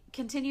they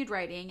continued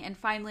writing, and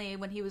finally,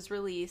 when he was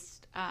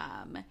released,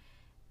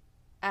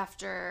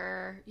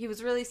 after he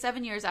was released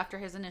 7 years after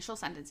his initial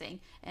sentencing,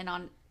 and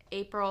on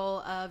April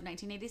of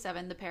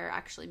 1987, the pair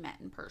actually met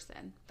in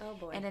person. Oh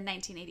boy. And in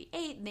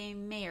 1988, they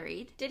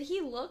married. Did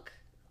he look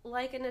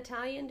like an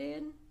Italian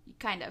dude?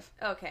 Kind of.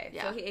 Okay,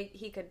 Yeah. so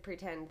he could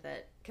pretend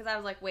that, because I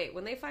was like, wait,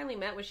 when they finally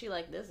met, was she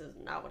like, this is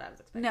not what I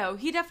was expecting? No,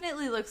 he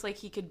definitely looks like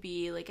he could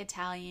be like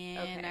Italian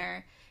Okay.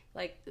 or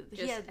Like,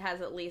 just has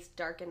at least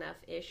dark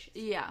enough-ish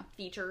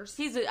features.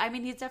 He's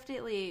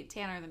definitely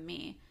tanner than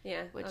me.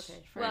 Yeah, Which okay.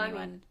 for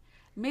anyone,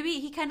 maybe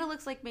he kind of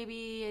looks like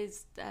maybe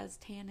as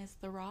tan as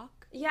The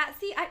Rock. Yeah,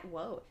 see, I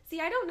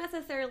don't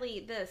necessarily,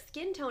 the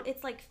skin tone,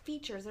 it's like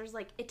features. There's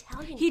like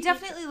Italian He features.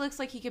 definitely looks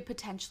like he could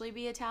potentially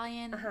be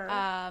Italian.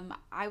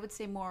 I would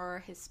say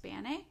more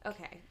Hispanic.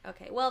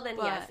 Okay. Well, then,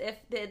 yes, if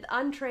the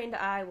untrained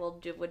eye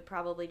would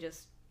probably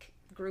just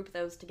group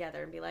those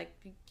together and be like,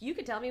 you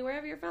could tell me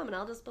wherever you're from and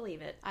I'll just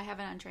believe it. I have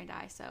an untrained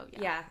eye, so yeah.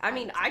 Yeah, I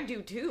mean, I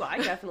do too. I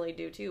definitely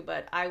do too,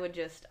 but I was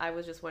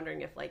just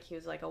wondering if like he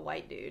was like a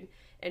white dude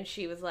and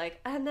she was like,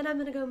 and then I'm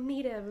going to go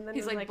meet him. And then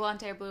he's like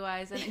blonde hair, blue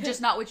eyes, and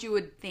just not what you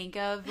would think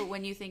of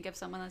when you think of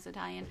someone that's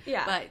Italian.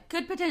 Yeah. But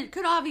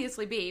could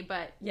obviously be,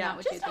 but not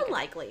what you just think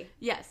unlikely. Of.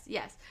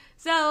 Yes.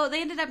 So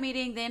they ended up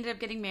meeting, they ended up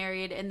getting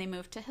married, and they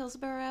moved to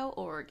Hillsboro,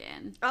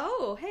 Oregon.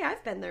 Oh, hey,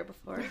 I've been there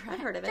before. I've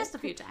heard of it. Just a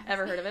few times.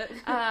 Ever heard of it?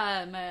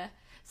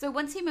 So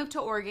once he moved to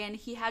Oregon,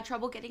 he had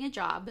trouble getting a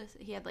job.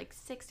 He had like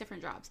 6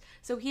 different jobs.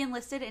 So he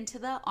enlisted into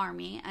the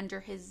Army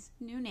under his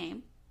new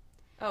name.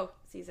 Oh,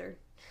 Caesar.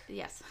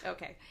 Yes.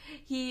 Okay.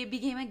 He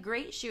became a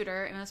great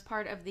shooter and was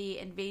part of the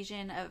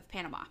invasion of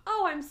Panama.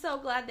 Oh, I'm so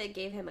glad they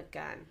gave him a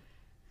gun.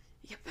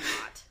 Yep.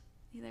 Not.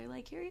 They're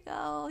like, here you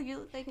go. You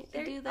look like you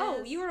can do this.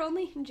 Oh, you were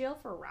only in jail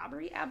for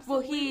robbery?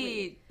 Absolutely. Well,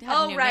 he had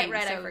a new name,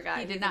 right, so I forgot.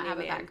 He did He's not a have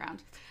new a man.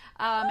 background.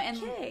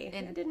 Okay.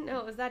 I didn't know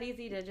it was that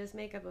easy to just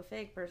make up a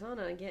fake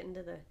persona and get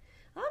into the...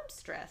 I'm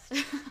stressed.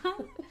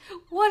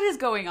 What is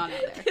going on out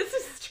there? This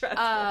is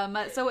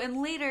stressful. So,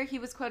 and later he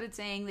was quoted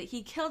saying that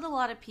he killed a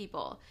lot of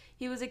people.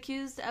 He was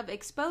accused of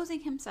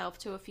exposing himself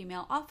to a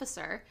female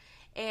officer,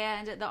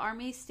 and the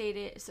Army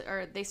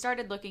they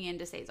started looking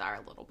into Cesar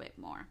a little bit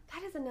more.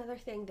 That is another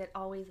thing that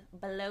always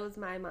blows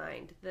my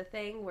mind. The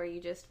thing where you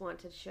just want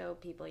to show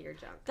people your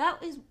junk.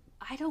 That is,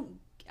 obviously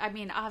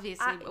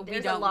we don't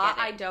There's a lot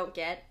get it. I don't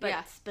get,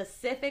 but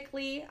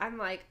specifically, I'm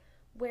like,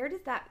 where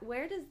does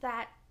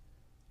that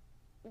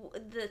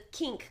the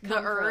kink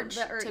come the urge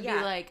from? to be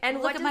like, and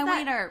look what at does my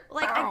wiener.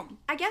 Like,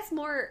 I guess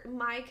more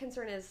my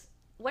concern is,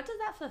 what does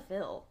that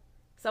fulfill?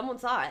 Someone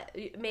saw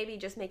it. Maybe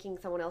just making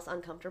someone else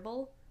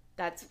uncomfortable.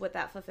 That's what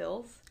that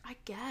fulfills. I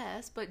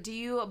guess, but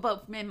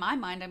in my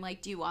mind, I'm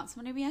like, do you want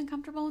someone to be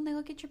uncomfortable when they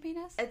look at your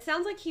penis? It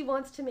sounds like he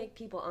wants to make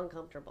people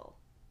uncomfortable.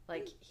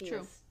 Like,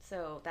 True.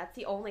 So that's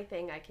the only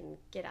thing I can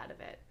get out of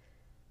it.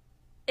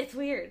 It's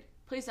weird.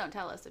 Please don't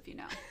tell us if you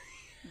know.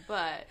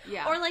 But,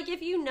 yeah. Or, like,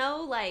 if you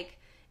know, like,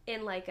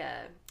 in, like,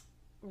 a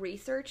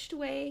researched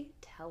way,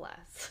 tell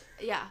us.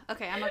 Yeah,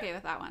 okay, I'm okay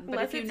with that one. But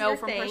Unless if you it's know your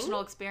from thing.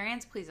 personal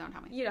experience, please don't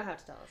tell me. You don't have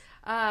to tell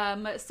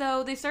us.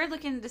 So they started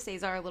looking into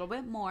Cesar a little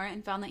bit more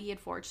and found that he had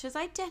forged his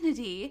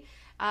identity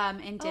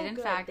and did, in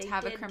good. fact, They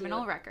have a did criminal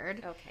do it.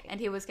 record. Okay. And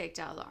he was kicked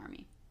out of the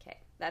Army. Okay,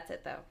 that's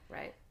it, though,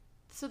 right?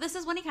 So this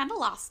is when he kind of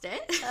lost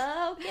it.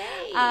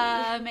 Okay.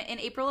 In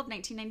April of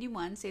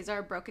 1991,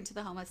 Cesar broke into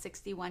the home of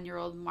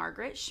 61-year-old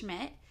Margaret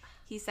Schmidt.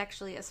 He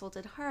sexually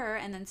assaulted her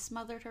and then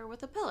smothered her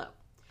with a pillow.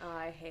 Oh,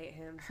 I hate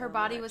him so Her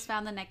body much. was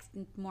found the next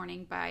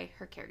morning by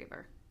her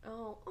caregiver.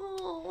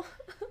 Oh.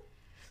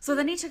 So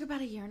then he took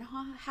about a year and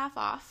a half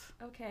off.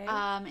 Okay.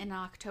 In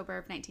October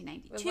of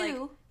 1992. Was,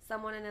 like,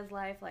 someone in his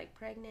life, like,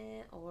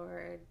 pregnant,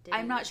 or did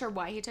I'm not sure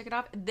why he took it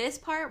off. This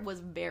part was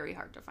very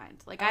hard to find.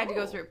 Like, I had to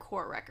go through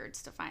court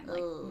records to find,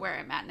 like, where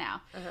I'm at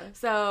now.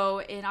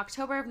 So, in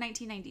October of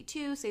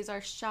 1992,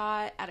 Cesar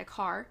shot at a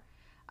car,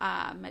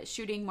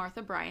 shooting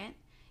Martha Bryant.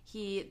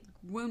 He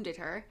wounded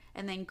her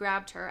and then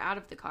grabbed her out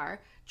of the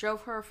car,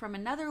 drove her from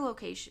another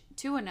location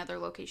to another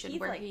location. He's,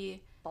 where like,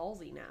 he...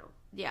 ballsy now.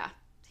 Yeah.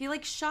 He,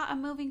 like, shot a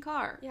moving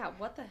car. Yeah,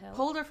 what the hell?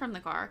 Pulled her from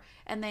the car,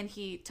 and then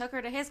he took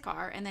her to his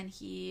car, and then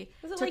he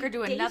Was it, took like, her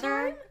to daytime?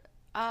 another...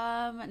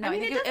 No, I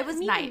think it was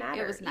doesn't night. even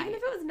matter. It was night. Even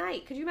if it was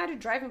night, could you imagine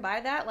driving by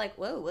that? Like,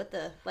 whoa, what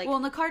the... Like, Well,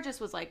 and the car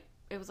just was like,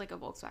 it was like a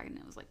Volkswagen.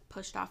 It was like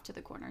pushed off to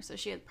the corner. So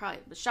she had probably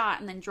was shot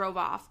and then drove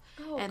off.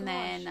 Oh, and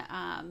gosh.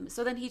 then,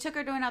 so then he took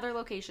her to another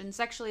location,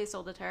 sexually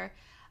assaulted her,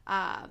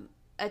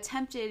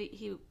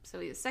 he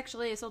was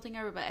sexually assaulting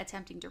her, but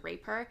attempting to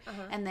rape her.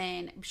 And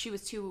then she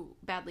was too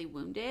badly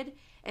wounded.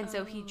 And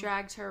so he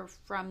dragged her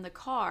from the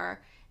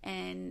car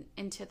and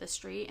into the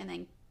street and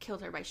then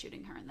killed her by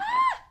shooting her in the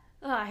head.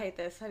 Oh, I hate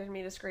this. I didn't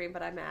mean to scream,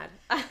 but I'm mad.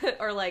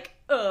 Or like,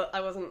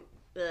 I wasn't.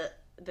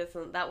 This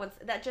one, that one's.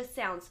 That just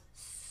sounds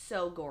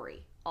so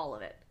gory. All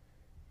of it.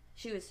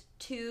 She was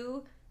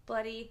too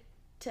bloody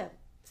to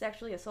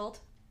sexually assault.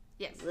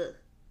 Yes. Ugh.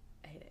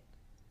 I hate it.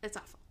 It's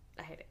awful.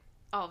 I hate it.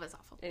 All of it's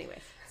awful. Anyways.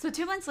 So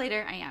 2 months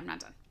later, I'm not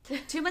done.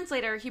 2 months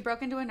later, he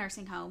broke into a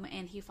nursing home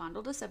and he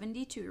fondled a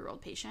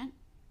 72-year-old patient.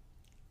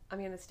 I'm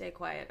going to stay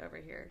quiet over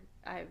here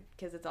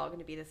because it's all going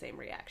to be the same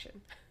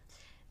reaction.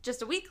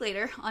 Just a week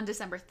later, on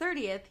December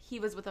 30th, he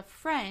was with a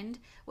friend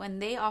when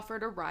they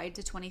offered a ride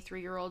to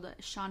 23-year-old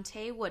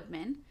Shantae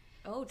Woodman.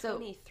 Oh,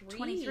 23.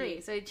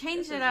 23. So he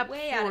changed This it is up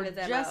way out of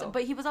his MO.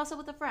 but he was also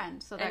with a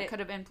friend, so that And it- could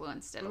have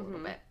influenced it a little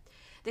bit.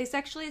 They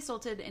sexually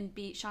assaulted and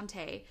beat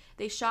Shantae.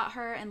 They shot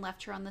her and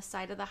left her on the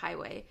side of the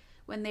highway.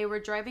 When they were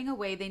driving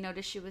away, they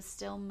noticed she was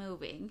still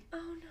moving. Oh,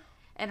 no.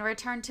 And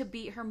returned to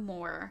beat her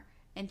more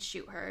and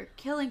shoot her,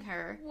 killing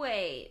her.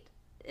 Wait.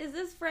 Is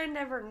this friend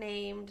ever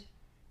named?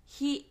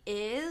 He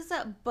is,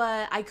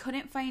 but I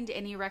couldn't find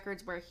any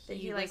records where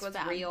he like, was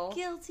found real?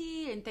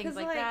 guilty and things 'Cause,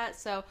 like like, that.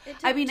 So It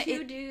took I mean,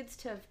 two dudes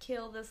to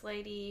kill this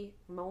lady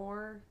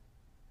more.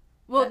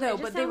 well, It no,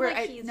 just but they sounds were.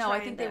 like he's I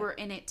trying think they to- were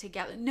in it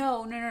together.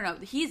 No.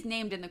 He's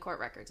named in the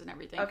court records and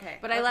everything. Okay,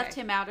 but I left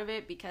okay. him out of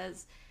it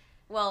because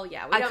Well,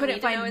 yeah, we I don't couldn't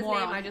need to know find his more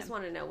name. on I just him.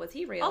 want to know, was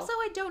he real? also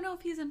I don't know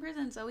if he's in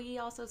prison, so he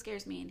also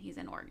scares me, and he's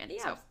in Oregon.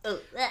 yeah. So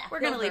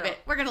we're gonna leave girl. it.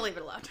 We're gonna leave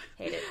it alone.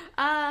 Hate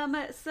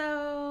it.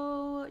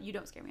 So you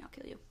don't scare me, I'll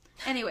kill you.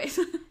 Anyways.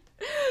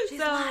 She's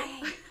so,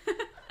 lying.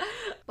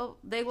 well,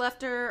 they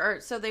left her,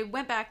 so they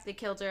went back, they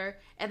killed her,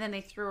 and then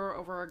they threw her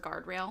over a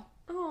guardrail.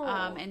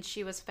 Oh. And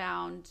she was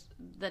found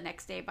the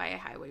next day by a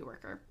highway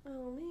worker.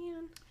 Oh,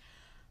 man.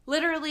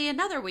 Literally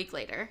another week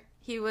later,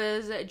 he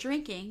was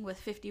drinking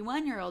with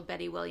 51-year-old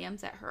Betty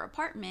Williams at her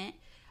apartment.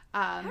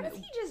 How does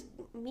he just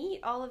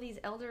meet all of these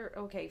elder...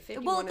 Okay,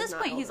 51 Well, at is this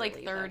not point, he's like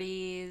elderly,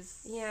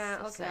 30s. Yeah,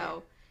 okay.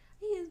 So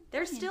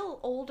They're still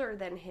older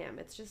than him.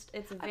 It's just,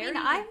 it's very... I mean,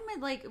 I'm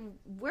like,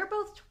 we're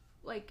both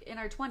like in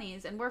our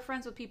 20s, and we're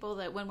friends with people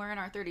that when we're in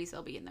our 30s,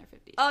 they'll be in their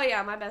 50s. Oh,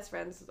 yeah, my best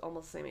friend's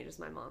almost the same age as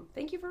my mom.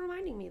 Thank you for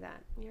reminding me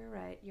that. You're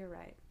right.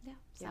 Yeah,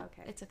 so Yeah,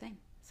 okay. it's a thing.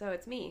 So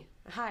it's me.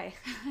 Hi.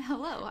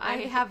 Hello, I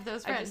have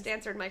those I friends. just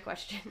answered my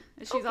question.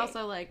 She's Okay.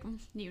 also like,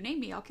 you name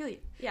me, I'll kill you.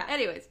 Yeah.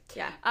 Anyways.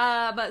 Yeah.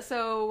 But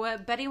so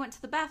Betty went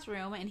to the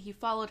bathroom and he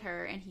followed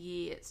her and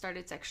he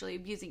started sexually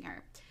abusing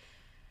her.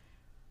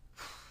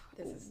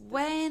 This is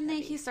When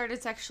heavy. he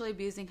started sexually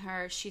abusing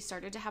her, she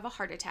started to have a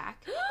heart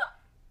attack.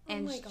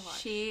 And my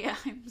gosh.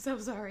 I'm so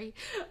sorry.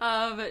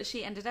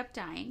 She ended up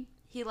dying.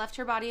 He left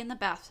her body in the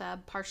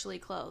bathtub, partially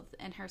clothed,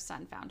 and her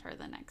son found her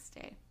the next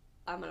day.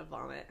 I'm gonna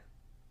vomit.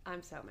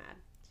 I'm so mad.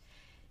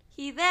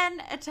 He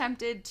then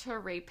attempted to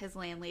rape his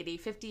landlady,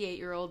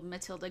 58-year-old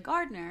Matilda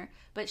Gardner,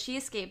 but she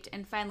escaped,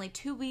 and finally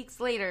 2 weeks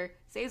later,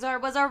 Cesar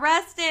was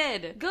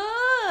arrested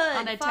Good!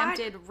 on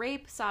attempted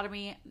rape,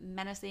 sodomy,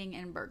 menacing,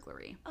 and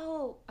burglary.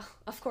 Oh,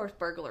 of course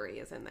burglary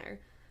is in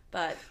there.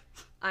 But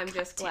I'm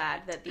just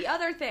glad that the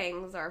other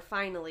things are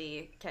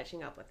finally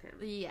catching up with him.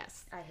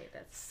 Yes. I hate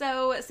this.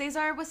 So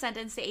Cesar was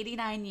sentenced to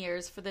 89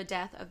 years for the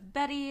death of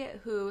Betty,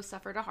 who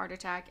suffered a heart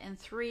attack, and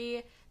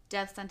 3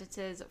 death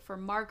sentences for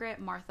Margaret,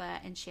 Martha,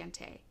 and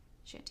Shantae.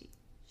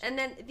 And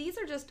then these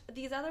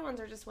other ones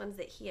are just ones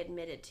that he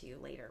admitted to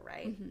later,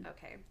 right? Mm-hmm.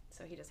 Okay.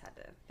 So he just had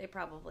to, they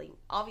probably,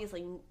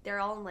 obviously, they're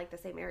all in like the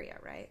same area,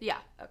 right? Yeah.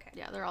 Okay.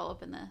 Yeah, they're all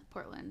up in the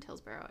Portland,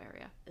 Hillsborough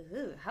area.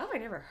 Ooh, how have I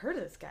never heard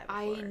of this guy before?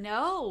 I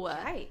know.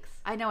 Yikes.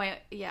 I know.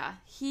 Yeah.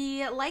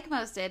 He, like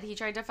most did, he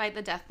tried to fight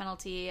the death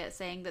penalty,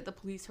 saying that the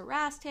police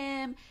harassed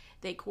him,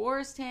 they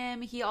coerced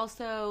him. He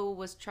also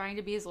was trying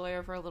to be his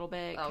lawyer for a little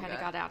bit, Oh, kind of good.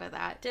 got out of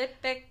that.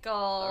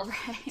 Typical.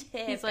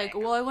 Right. He's like,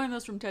 well, I learned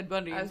this from Ted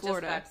Bundy I in was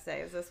Florida. just about to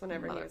say, is this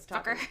whenever he was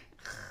talking?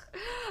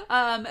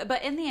 Motherfucker.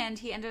 But in the end,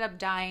 he ended up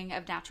dying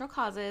of natural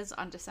causes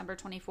on December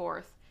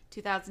 24th,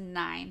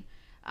 2009,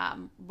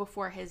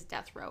 before his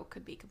death row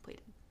could be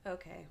completed.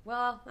 Okay.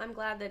 Well, I'm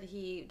glad that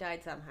he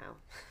died somehow.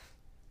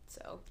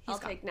 So I'll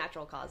gone. take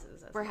natural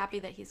causes. We're happy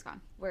that he's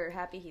gone. We're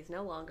happy he's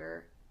no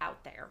longer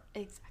out there.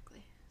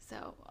 Exactly.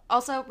 So,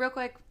 also, real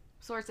quick,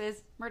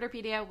 sources,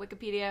 Murderpedia,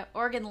 Wikipedia,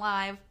 Oregon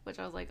Live, which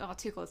I was like, oh,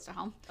 too close to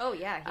home. Oh,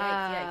 yeah.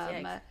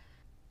 Yikes, yikes.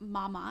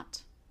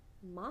 Mamat.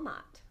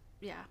 Mamat.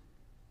 Yeah.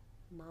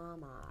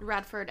 Mamat.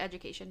 Radford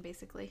Education,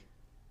 basically.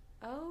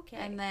 Okay.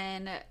 And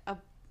then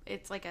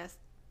it's like a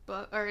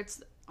book, or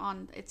it's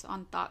on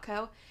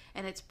ThoughtCo,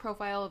 and it's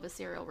profile of a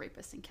serial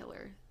rapist and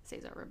killer,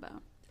 Cesar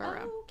Rabone.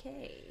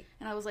 Okay.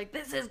 And I was like,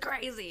 this is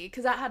crazy,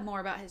 because that had more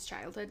about his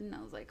childhood, and I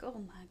was like,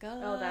 oh my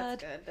god. Oh,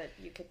 that's good that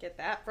you could get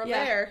that from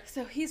Yeah. there.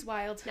 So he's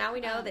wild. Now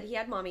we know that he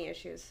had mommy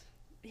issues.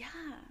 Yeah.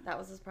 That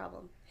was his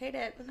problem. Hate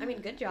it. I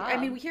mean, good job. I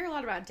mean, we hear a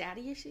lot about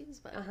daddy issues,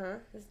 but Uh-huh.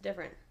 It's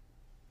different.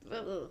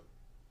 Ooh.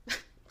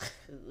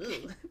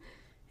 Ooh.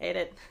 Hate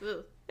it.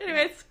 Ooh.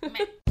 Anyways.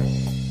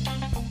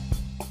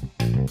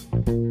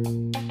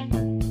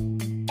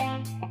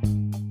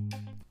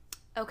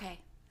 Okay,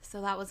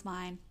 so that was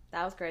mine.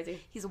 That was crazy.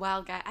 He's a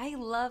wild guy. I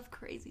love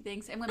crazy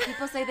things. And when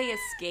people say they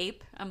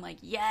escape, I'm like,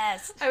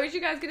 yes. I wish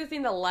you guys could have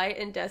seen the light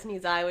in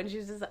Destiny's eye when she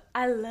was just like,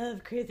 I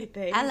love crazy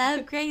things. I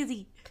love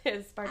crazy.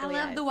 His I sparkly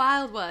love eyes. the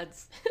wild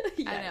ones.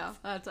 Yes.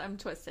 I know. I'm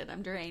twisted.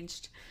 I'm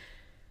deranged.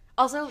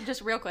 Also,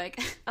 just real quick,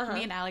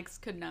 me and Alex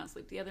could not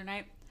sleep the other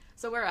night.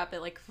 So we're up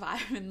at like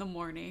 5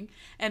 a.m.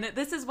 And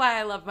this is why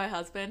I love my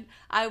husband.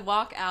 I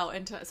walk out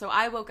so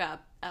I woke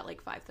up at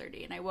like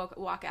 5:30 and I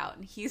walk out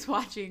and he's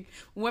watching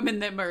Women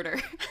That Murder.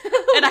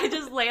 And I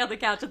just lay on the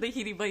couch with the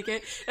heating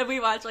blanket and we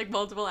watch like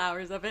multiple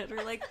hours of it. And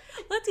we're like,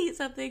 let's eat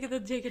something and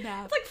then take a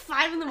nap. It's like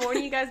 5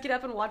 a.m. you guys get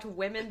up and watch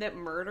Women That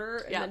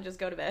Murder and then just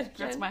go to bed.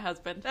 That's my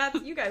husband.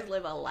 You guys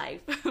live a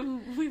life.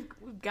 We've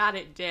got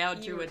it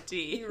down to a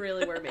T. You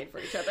really were made for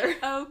each other.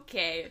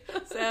 Okay,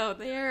 so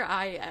there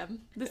I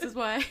am. This is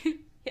why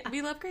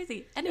we love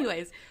crazy.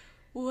 Anyways,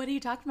 what are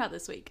you talking about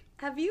this week?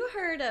 Have you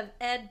heard of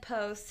Ed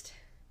Post?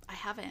 I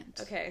haven't.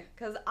 Okay,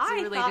 because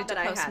I related thought to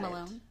that Post I had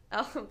Malone?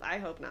 Oh, I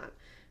hope not.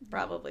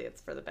 Probably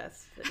it's for the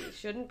best that he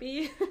shouldn't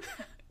be.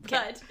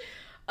 But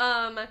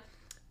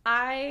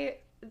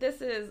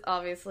this is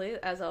obviously,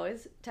 as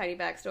always, tiny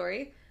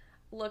backstory.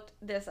 Looked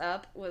this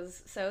up,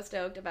 was so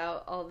stoked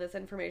about all this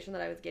information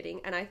that I was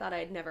getting, and I thought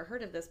I'd never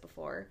heard of this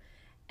before.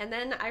 And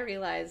then I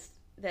realized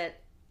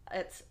that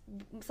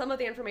some of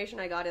the information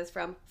I got is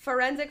from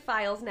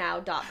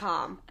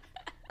forensicfilesnow.com.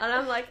 And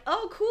I'm like,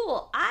 oh,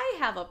 cool. I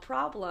have a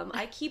problem.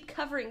 I keep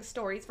covering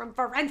stories from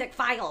Forensic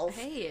Files.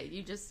 Hey,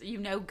 you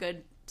know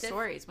good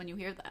stories when you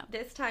hear them.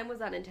 This time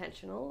was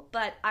unintentional,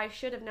 but I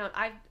should have known.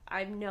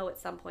 I know at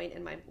some point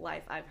in my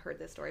life I've heard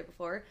this story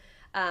before.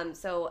 And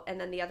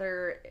then the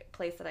other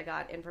place that I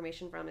got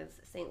information from is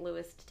St.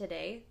 Louis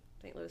Today.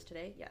 St. Louis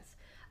Today, yes.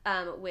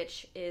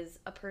 Which is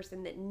a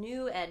person that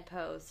knew Ed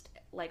Post,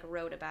 like,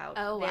 wrote about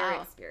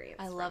their experience.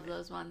 I love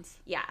those ones.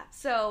 Yeah.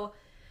 So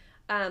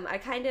I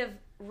kind of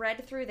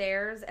read through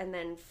theirs, and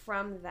then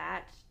from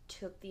that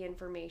took the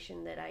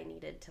information that I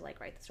needed to, like,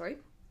 write the story.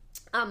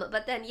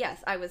 But then,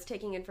 yes, I was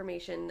taking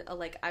information,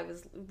 like, I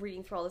was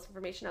reading through all this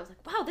information. I was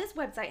like, wow, this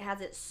website has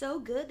it so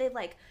good.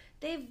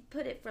 They've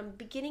put it from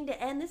beginning to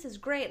end. This is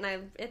great.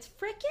 And it's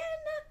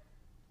freaking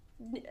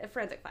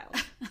Forensic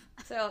Files.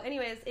 So,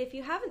 anyways, if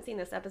you haven't seen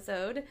this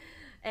episode,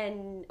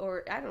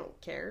 or I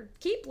don't care,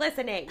 keep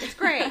listening. It's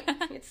great.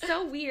 It's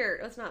so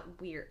weird. It's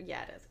not weird.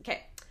 Yeah, it is.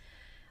 Okay.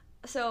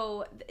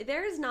 So,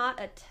 there's not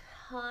a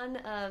ton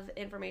of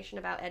information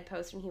about Ed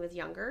Post when he was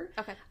younger.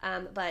 Okay.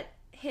 But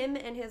him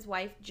and his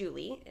wife,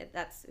 Julie,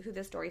 that's who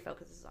this story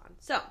focuses on.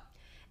 So,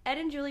 Ed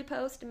and Julie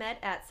Post met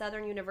at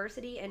Southern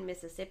University in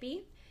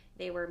Mississippi.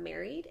 They were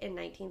married in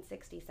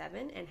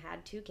 1967 and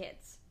had 2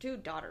 kids. 2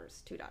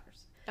 daughters.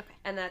 Okay.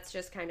 And that's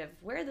just kind of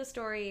where the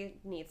story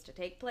needs to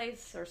take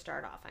place or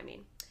start off, I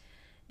mean.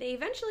 They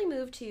eventually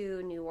moved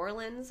to New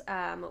Orleans,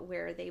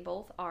 where they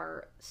both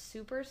are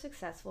super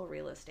successful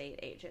real estate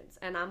agents.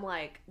 And I'm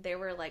like, they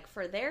were like,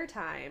 for their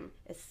time,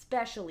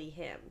 especially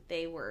him,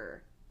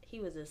 he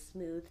was a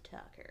smooth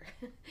talker.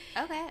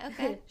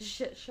 Okay.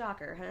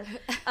 Shocker,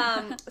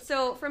 huh?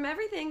 So from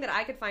everything that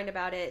I could find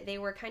about it, they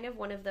were kind of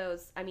one of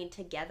those,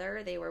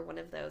 together, they were one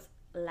of those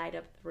light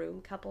up the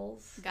room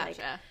couples.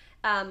 Gotcha.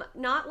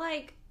 Not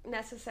like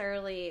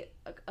necessarily,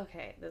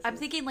 okay. I'm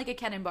thinking like a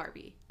Ken and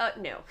Barbie.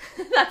 No.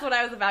 That's what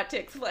I was about to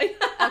explain.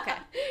 Okay.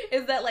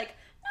 Is that, like,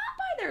 not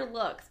by their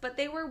looks, but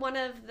they were one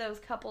of those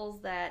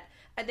couples that,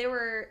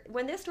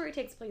 when this story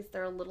takes place,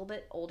 they're a little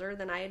bit older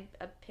than I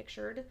had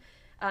pictured.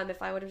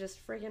 If I would have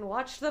just freaking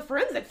watched the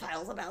Forensic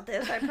Files about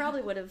this, I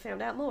probably would have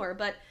found out more.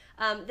 But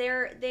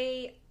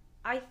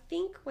I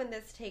think when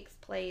this takes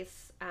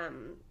place,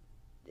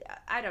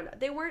 I don't know.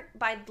 They weren't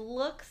by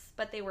looks,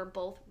 but they were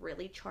both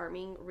really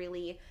charming.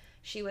 Really,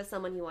 she was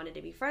someone you wanted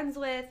to be friends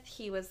with.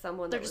 He was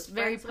someone that was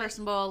very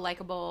personable,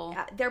 likable.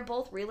 Yeah, they're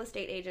both real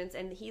estate agents,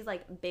 and he's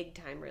like big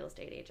time real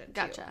estate agent.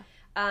 Gotcha.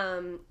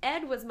 Too.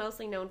 Ed was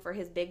mostly known for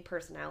his big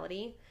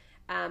personality,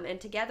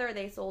 and together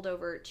they sold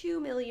over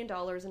 $2 million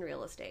in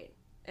real estate.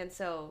 And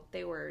so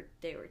they were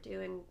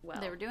doing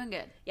well. They were doing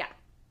good. Yeah.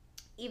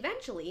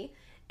 Eventually,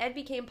 Ed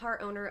became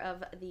part owner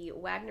of the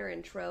Wagner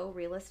and Trow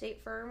real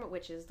estate firm,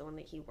 which is the one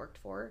that he worked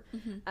for.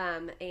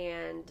 Mm-hmm.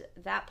 And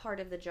that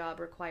part of the job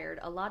required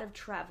a lot of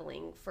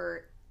traveling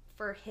for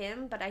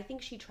him, but I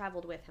think she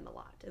traveled with him a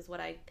lot, is what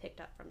I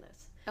picked up from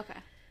this. Okay.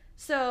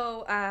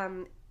 So,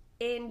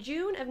 in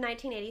June of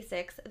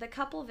 1986, the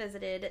couple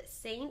visited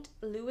St.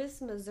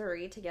 Louis,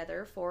 Missouri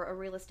together for a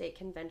real estate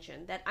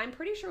convention that I'm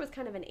pretty sure was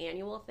kind of an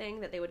annual thing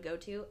that they would go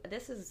to.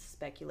 This is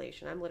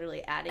speculation. I'm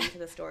literally adding to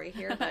the story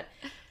here, but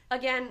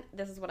again,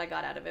 this is what I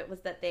got out of it, was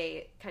that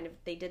they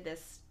did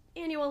this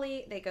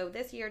annually. They go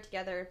this year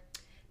together.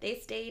 They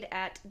stayed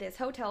at this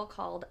hotel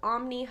called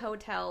Omni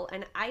Hotel,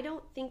 and I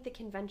don't think the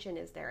convention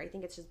is there. I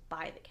think it's just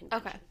by the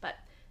convention, okay, but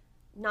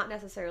not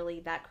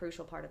necessarily that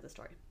crucial part of the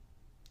story.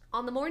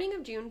 On the morning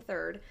of June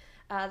 3rd,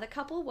 the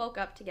couple woke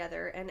up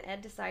together, and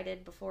Ed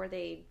decided before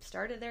they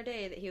started their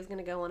day that he was going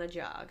to go on a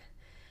jog.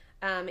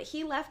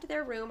 He left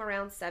their room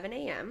around 7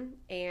 a.m.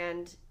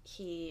 and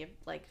he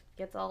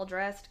gets all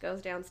dressed,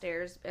 goes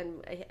downstairs,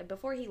 and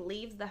before he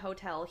leaves the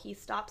hotel, he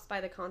stops by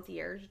the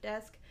concierge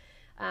desk.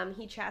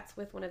 He chats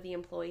with one of the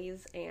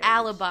employees and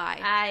alibi.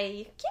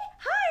 Hi.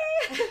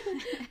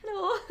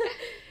 No.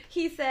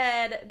 He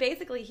said,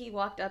 basically, he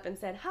walked up and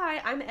said, "Hi,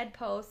 I'm Ed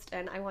Post,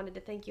 and I wanted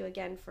to thank you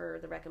again for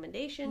the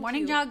recommendation."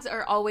 Morning jogs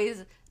are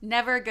always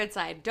never a good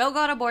sign. Don't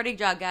go on a morning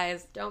jog,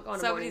 guys. Don't go on a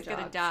Somebody's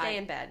morning jog. Gonna die. Stay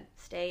in bed.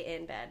 Stay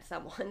in bed.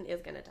 Someone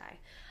is gonna die.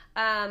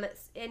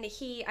 And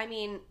he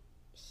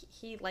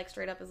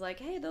straight up is like,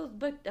 "Hey,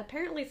 but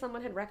apparently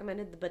someone had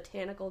recommended the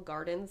botanical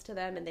gardens to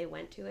them, and they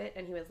went to it."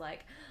 And he was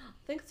like,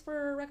 "Thanks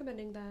for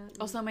recommending that."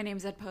 Also, my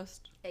name's Ed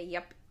Post.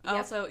 Yep.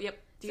 Also, yep.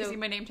 Do you see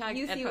my name tag?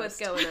 You Ed see Post. what's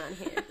going on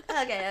here.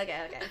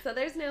 Okay. So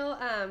there's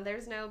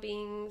no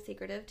being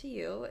secretive to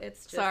you.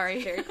 It's just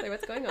very clear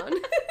what's going on.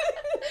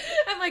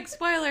 I'm like,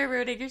 spoiler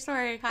ruining your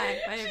story.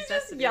 Hi, my name's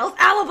Destiny. Yells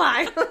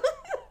alibi.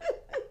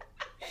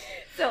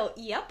 So,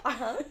 yep.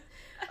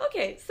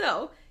 Okay,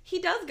 so he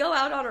does go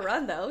out on a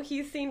run, though.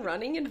 He's seen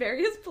running in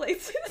various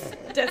places.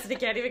 Destiny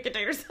can't even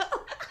contain herself.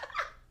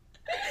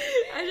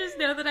 I just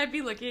know that I'd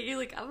be looking at you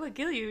like, I'm gonna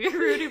kill you. You're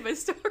ruining my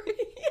story.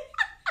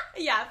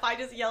 Yeah, if I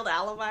just yelled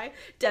alibi,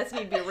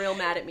 Destiny'd be real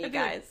mad at me,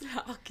 guys.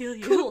 Like, I'll kill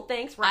you. Cool,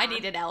 thanks, Ron. I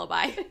need an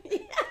alibi. Yeah.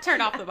 Turn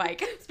off the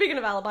mic. Speaking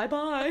of alibi,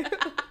 bye.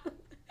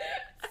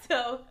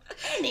 So,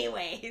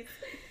 anyways,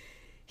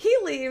 he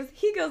leaves.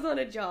 He goes on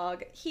a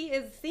jog. He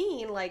is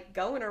seen,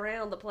 going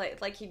around the place.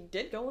 He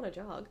did go on a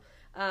jog.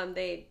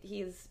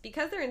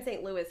 Because they're in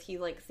St. Louis, he's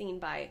seen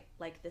by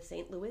the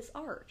St. Louis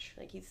Arch.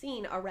 He's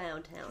seen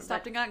around town. He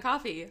stopped and got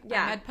coffee.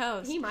 Yeah, I'm Ed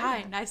Post. He might hi,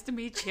 have. Nice to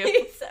meet you.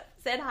 He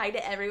said hi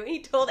to everyone. He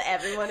told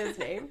everyone his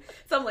name.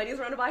 Some lady's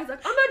running by. He's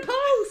like, "I'm Ed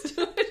Post."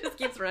 It just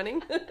keeps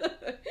running.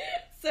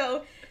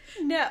 So,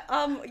 no,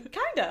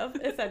 kind of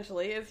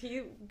essentially, as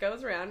he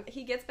goes around,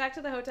 he gets back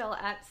to the hotel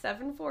at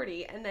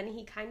 7:40, and then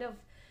he kind of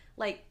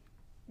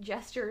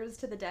gestures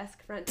to the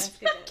front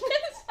desk again.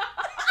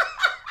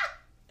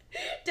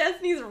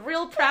 Destiny's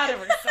real proud of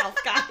herself,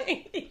 guys.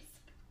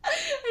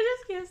 I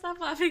just can't stop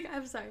laughing.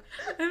 I'm sorry.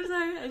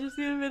 I just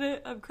need a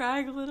minute. I'm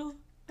crying a little.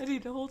 I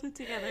need to hold it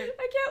together.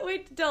 I can't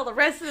wait to tell the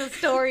rest of the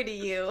story to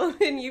you.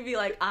 And you be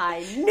like, "I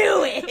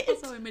knew it."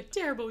 Also, I'm a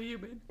terrible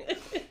human.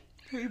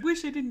 I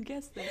wish I didn't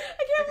guess that.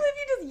 I can't believe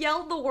you just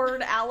yelled the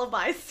word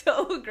alibi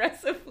so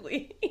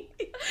aggressively.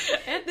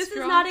 This is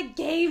not a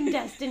game,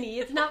 Destiny.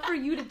 It's not for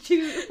you to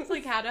choose. It's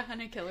like How to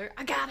Hunt a Killer.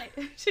 I got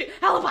it.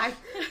 Alibi.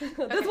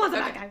 This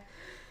wasn't that guy.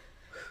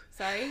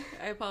 Sorry,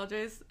 I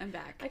apologize. I'm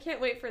back. I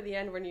can't wait for the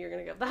end when you're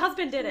going to go, "The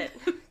husband did it."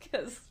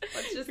 Because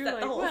let's just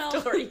set the whole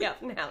story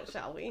up now,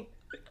 shall we?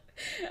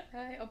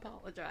 I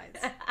apologize.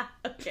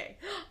 Okay.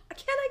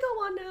 Can I go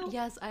on now?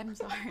 Yes, I'm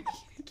sorry.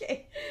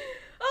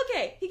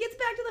 Okay, he gets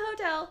back to the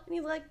hotel, and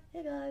he's like,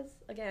 "Hey, guys."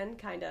 Again,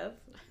 kind of.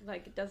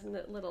 Doesn't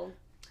it little,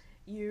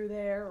 "You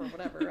there," or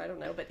whatever, I don't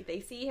know. But they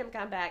see him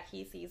come back,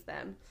 he sees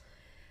them.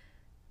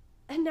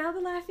 And now the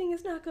laughing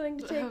is not going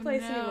to take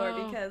place anymore,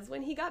 because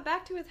when he got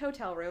back to his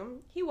hotel room,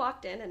 he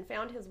walked in and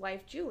found his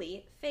wife,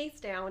 Julie, face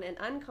down and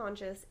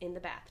unconscious in the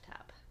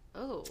bathtub.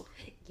 Oh.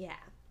 Yeah.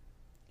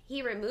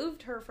 He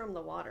removed her from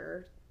the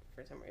water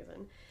for some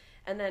reason,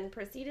 and then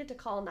proceeded to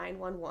call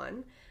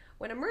 911.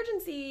 When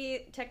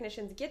emergency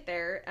technicians get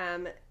there,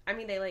 I'm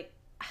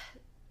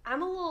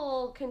a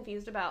little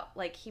confused about,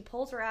 he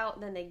pulls her out,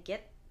 and then they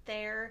get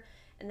there,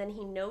 and then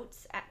he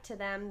notes to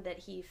them that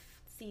he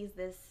sees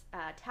this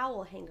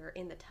towel hanger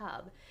in the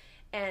tub,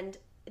 and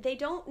they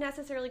don't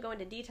necessarily go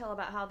into detail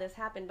about how this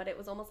happened, but it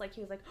was almost like he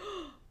was like,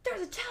 "Oh,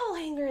 there's a towel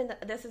hanger in the..."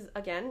 This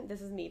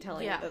is me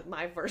telling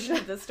my version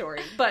of the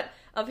story, but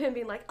of him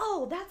being like,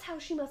 "Oh, that's how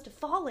she must have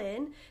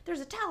fallen.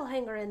 There's a towel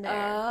hanger in there."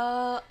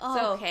 Oh,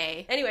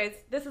 okay. So, anyways,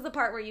 this is the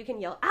part where you can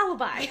yell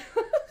alibi.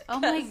 Oh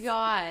my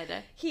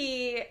god.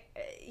 He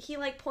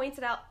points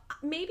it out.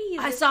 Maybe he's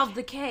I solved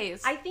the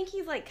case. I think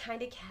he's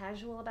kind of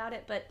casual about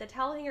it, but the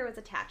towel hanger was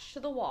attached to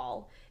the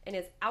wall and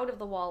is out of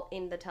the wall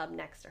in the tub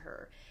next to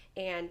her.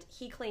 And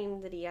he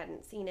claimed that he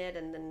hadn't seen it,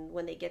 and then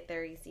when they get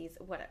there, he sees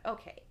what.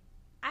 Okay,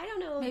 I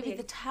don't know. Maybe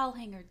the towel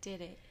hanger did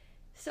it.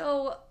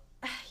 So,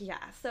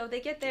 yeah. So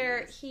they get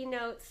there. He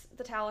notes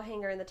the towel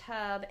hanger in the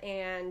tub,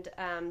 and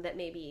that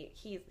maybe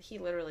he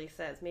literally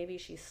says maybe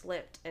she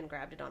slipped and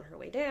grabbed it on her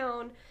way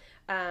down.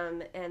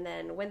 And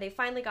then when they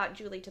finally got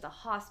Julie to the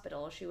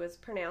hospital, she was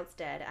pronounced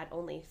dead at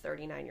only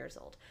 39 years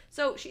old.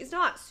 So she's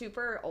not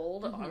super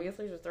old. Mm-hmm.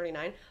 Obviously, she was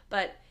 39,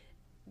 but.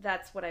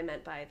 That's what I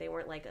meant by they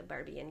weren't like a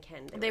Barbie and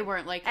Ken. They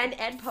weren't like and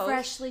Ed Post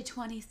freshly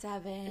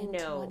 27,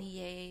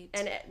 28.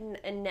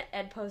 And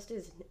Ed Post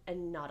is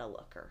not a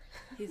looker.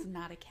 He's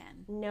not a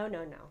Ken. No.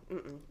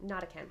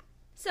 Not a Ken.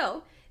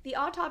 So the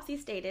autopsy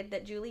stated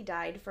that Julie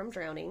died from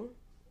drowning.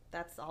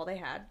 That's all they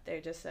had. They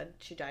just said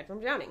she died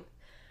from drowning.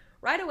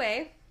 Right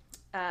away,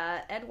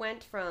 Ed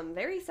went from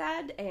very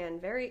sad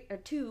and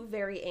to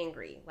very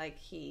angry.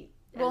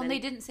 And they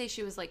didn't say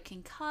she was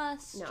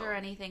concussed or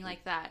anything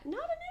like that.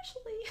 Not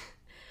initially.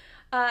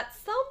 At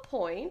some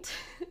point,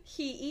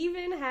 he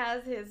even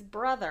has his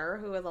brother,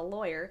 who is a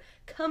lawyer,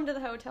 come to the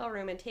hotel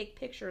room and take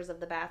pictures of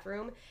the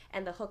bathroom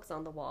and the hooks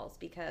on the walls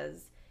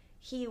because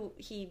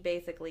he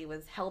basically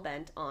was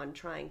hell-bent on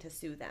trying to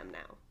sue them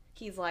now.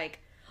 He's like,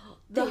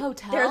 the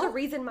hotel? They're the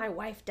reason my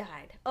wife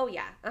died. Oh,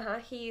 yeah.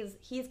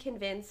 He's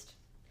convinced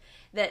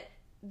that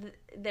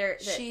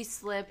she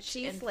slipped.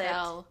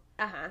 Fell.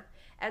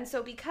 And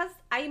so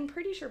I'm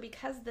pretty sure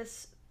because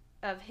this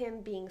of him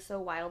being so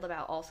wild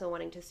about also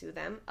wanting to sue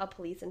them, a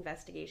police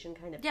investigation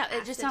kind of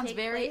it just sounds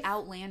very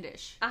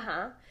outlandish.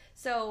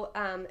 So,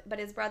 but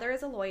his brother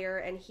is a lawyer,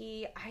 and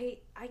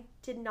I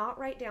did not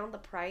write down the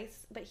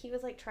price, but he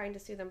was like trying to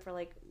sue them for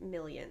like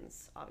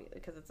millions, obviously,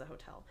 because it's a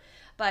hotel.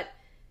 But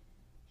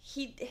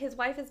his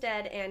wife is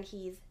dead, and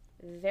he's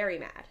very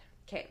mad.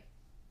 Okay,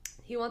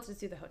 he wants to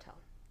sue the hotel.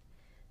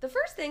 The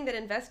first thing that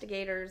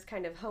investigators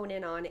kind of hone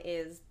in on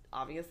is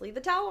obviously the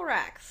towel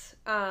racks.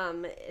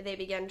 They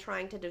began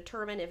trying to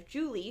determine if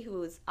Julie, who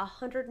was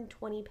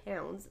 120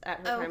 pounds at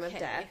her time of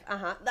death,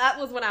 that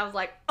was when I was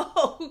like,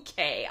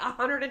 okay,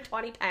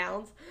 120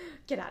 pounds,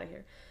 get out of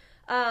here.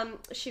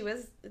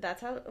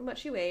 That's how much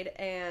she weighed,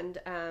 and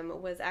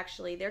was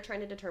actually, they're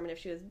trying to determine if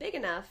she was big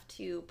enough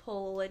to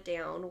pull it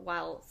down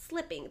while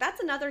slipping.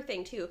 That's another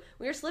thing, too.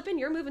 When you're slipping,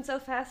 you're moving so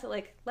fast that,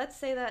 like, let's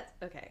say that,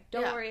 okay,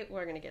 don't worry,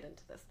 we're going to get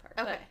into this part.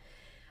 Okay.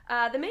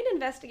 But, the main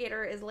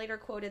investigator is later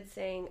quoted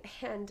saying,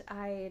 and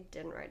I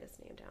didn't write his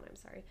name down, I'm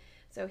sorry.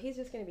 So he's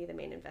just going to be the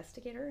main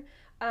investigator,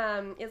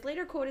 is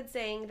later quoted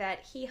saying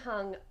that he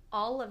hung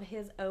all of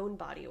his own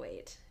body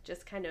weight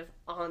just kind of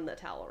on the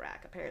towel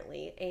rack,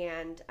 apparently.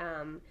 And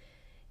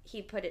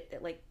he put it,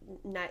 like,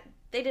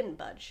 they didn't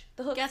budge.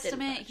 The hooks didn't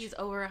budge. Guesstimate, he's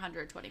over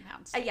 120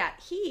 pounds.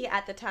 He,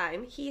 at the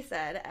time, he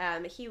said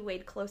he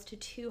weighed close to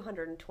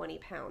 220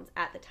 pounds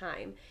at the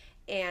time.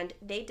 And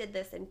they did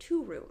this in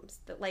 2 rooms.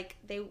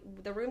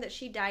 The room that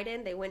she died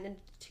in, they went into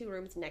 2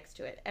 rooms next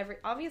to it.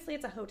 Obviously,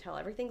 it's a hotel.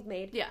 Everything's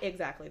made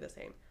exactly the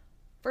same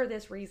for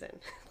this reason.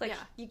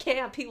 You can't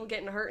have people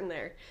getting hurt in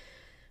there.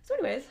 So,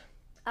 anyways,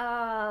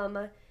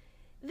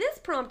 this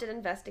prompted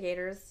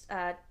investigators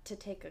to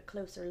take a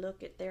closer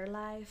look at their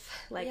life,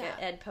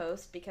 at Ed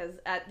Post, because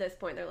at this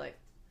point they're like,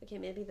 okay,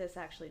 maybe this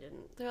actually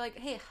didn't. They're like,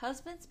 hey,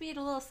 husbands being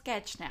a little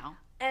sketch now.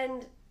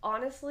 And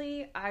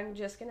honestly, I'm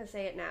just gonna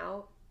say it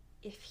now.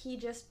 If he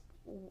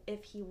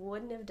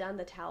wouldn't have done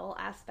the towel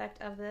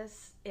aspect of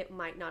this, it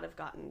might not have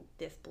gotten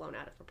this blown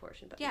out of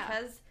proportion. But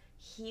because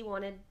he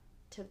wanted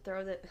to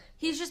throw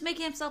he's just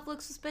making himself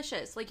look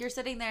suspicious. Like, you're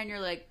sitting there and you're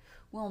like,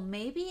 well,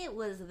 maybe it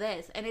was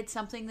this. And it's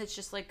something that's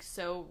just, like,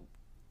 so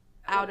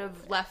out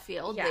of left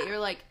field that you're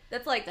like,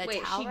 that's like,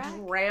 wait, she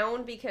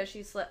drowned because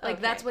she slipped. Like,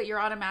 that's what you're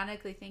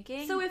automatically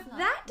thinking? So if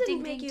that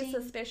didn't make you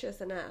suspicious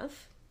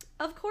enough,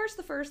 of course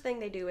the first thing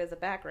they do is a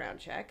background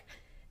check.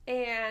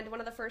 And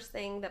one of the first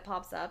thing that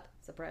pops up,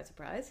 surprise,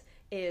 surprise,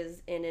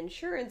 is an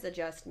insurance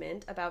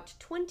adjustment about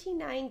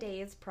 29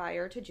 days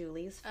prior to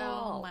Julie's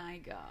fall. Oh my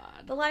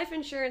God. The life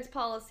insurance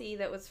policy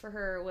that was for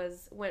her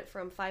went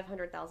from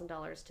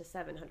 $500,000 to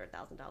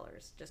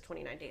 $700,000 just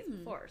 29 days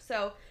before.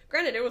 So,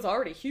 granted, it was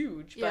already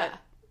huge, but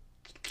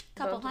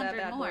couple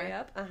hundred more.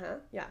 Up.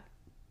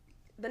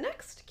 The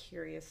next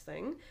curious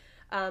thing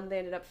they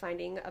ended up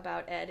finding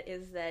about Ed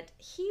is that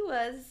he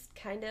was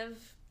kind of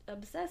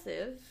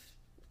obsessive,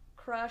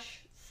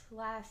 crush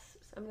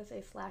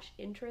 /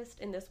 interest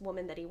in this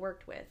woman that he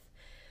worked with,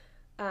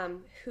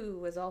 who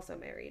was also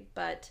married,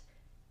 but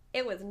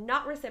it was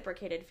not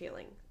reciprocated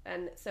feeling.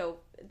 And so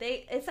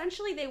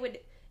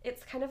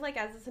it's kind of like,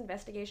 as this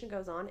investigation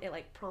goes on, it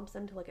like prompts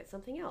them to look at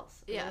something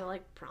else. And then it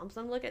like prompts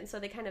them to look at, and so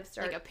they kind of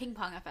start like a ping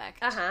pong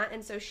effect.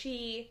 And so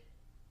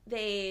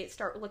they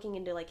start looking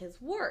into like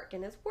his work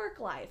and his work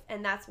life,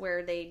 and that's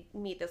where they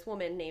meet this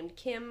woman named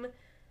Kim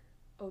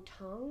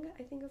Otong,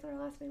 I think is her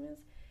last name is.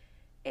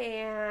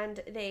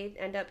 And they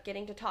end up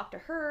getting to talk to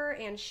her,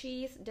 and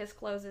she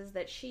discloses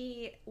that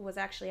she was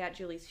actually at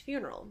Julie's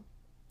funeral.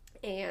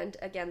 And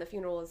again, the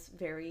funeral was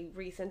very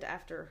recent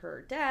after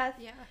her death.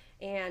 Yeah.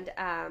 And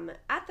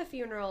at the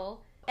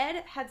funeral,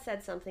 Ed had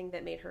said something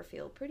that made her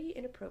feel pretty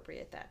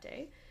inappropriate that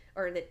day,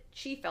 or that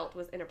she felt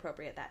was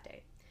inappropriate that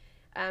day.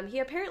 He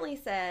apparently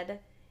said,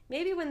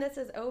 maybe when this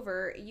is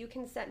over, you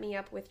can set me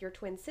up with your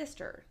twin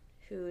sister,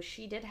 who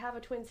she did have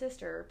a twin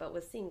sister, but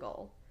was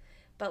single.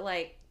 But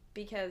like,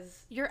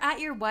 because you're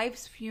at your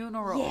wife's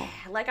funeral. Yeah,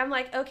 like I'm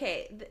like,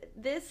 okay,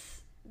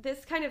 this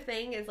kind of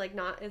thing is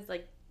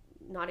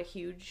not a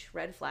huge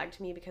red flag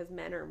to me because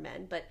men are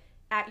men, but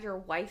at your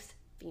wife's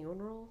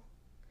funeral,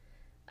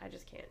 I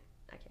just can't.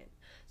 I can't.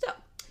 So,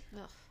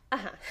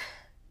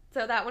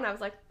 so that one I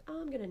was like,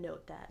 oh, I'm gonna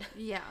note that.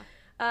 Yeah.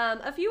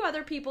 A few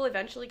other people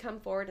eventually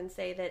come forward and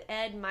say that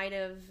Ed might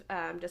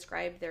have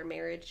described their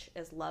marriage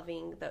as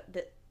loving,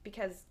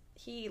 because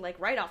he, like,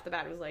 right off the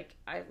bat was like,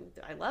 I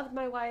loved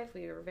my wife,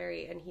 we were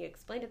and he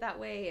explained it that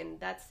way, and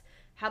that's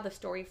how the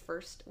story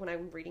first, when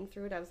I'm reading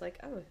through it, I was like,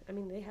 oh, I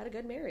mean, they had a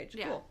good marriage,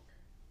 cool.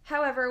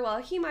 However,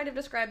 while he might have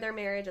described their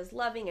marriage as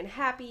loving and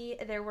happy,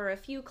 there were a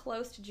few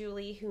close to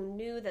Julie who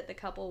knew that the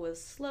couple was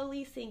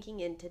slowly sinking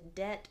into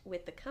debt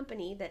with the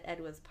company that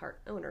Ed was part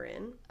owner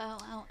in.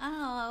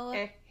 Oh.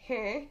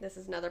 This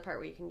is another part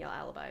where you can yell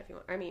alibi if you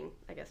want. I mean,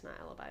 I guess not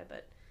alibi,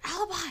 but...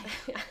 Alibi!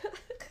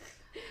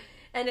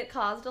 And it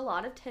caused a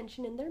lot of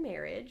tension in their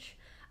marriage.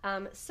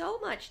 So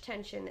much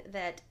tension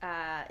that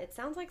it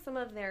sounds like some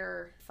of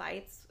their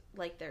fights,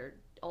 like their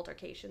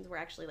altercations, were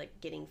actually like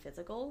getting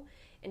physical.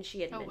 And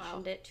she had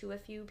mentioned it to a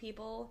few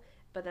people,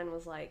 but then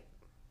was like,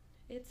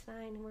 it's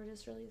fine, we're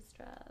just really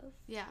stressed.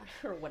 Yeah.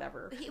 Or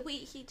whatever.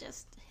 He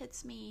just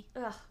hits me.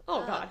 Ugh.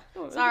 Oh, God.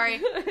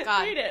 Sorry.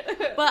 God. Hate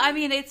it. But, I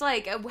mean, it's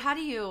like, how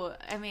do you...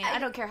 I mean, I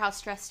don't care how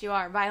stressed you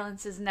are.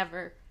 Violence is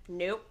never...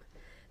 Nope.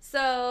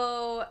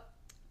 So,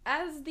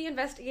 as the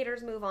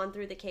investigators move on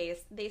through the case,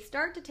 they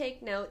start to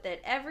take note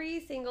that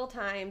every single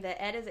time that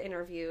Ed is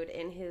interviewed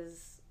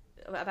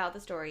about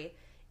the story,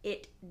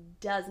 it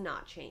does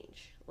not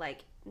change.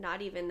 Like,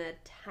 not even a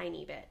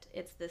tiny bit.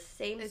 It's the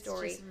same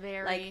story. It's just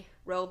very like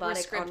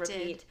robotic on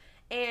repeat.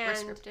 And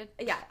Scripted.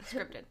 Yeah.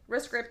 Scripted.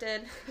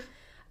 Rescripted.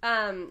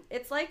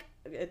 It's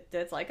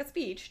like a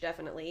speech,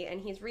 definitely, and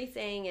he's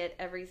re-saying it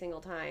every single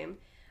time,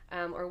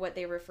 or what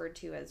they referred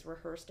to as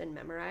rehearsed and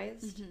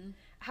memorized. Mm-hmm.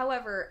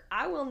 However,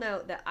 I will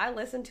note that I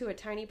listened to a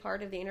tiny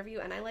part of the interview,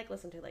 and I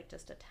listen to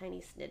just a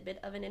tiny snippet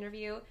of an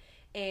interview,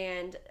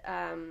 and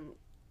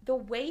the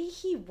way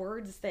he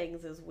words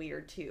things is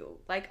weird too.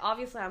 Like,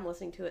 obviously I'm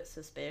listening to it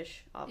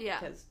suspicious,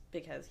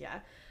 because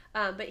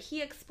but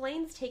he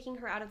explains taking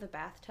her out of the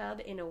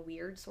bathtub in a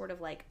weird sort of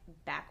like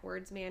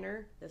backwards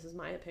manner. This is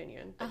my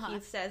opinion. But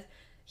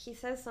he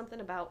says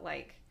something about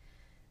like,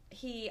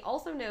 he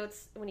also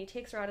notes when he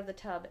takes her out of the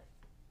tub,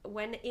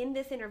 when in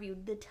this interview,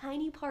 the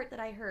tiny part that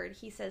I heard,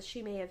 he says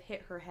she may have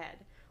hit her head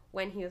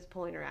when he was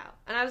pulling her out.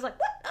 And I was like,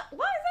 what?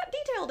 Why is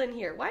that detailed in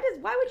here? Why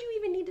would you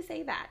even need to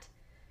say that?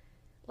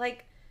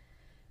 Like,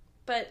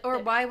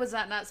 why was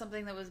that not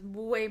something that was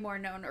way more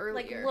known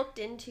earlier? Like, looked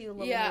into a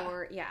little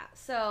more. Yeah.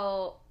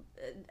 So,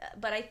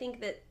 but I think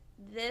that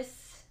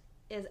this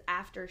is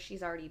after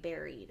she's already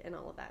buried and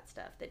all of that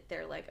stuff. That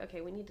they're like,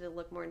 okay, we need to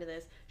look more into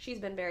this. She's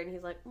been buried, and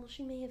he's like, well,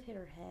 she may have hit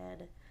her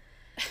head.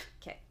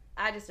 Okay.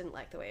 I just didn't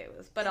like the way it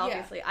was. But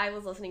obviously, I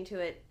was listening to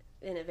it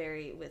in a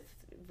very, with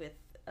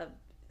a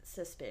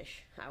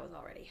suspicion. I was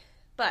already.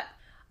 But...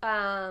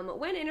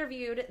 when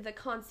interviewed, the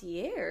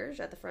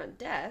concierge at the front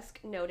desk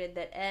noted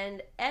that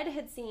Ed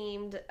had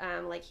seemed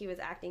like he was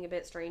acting a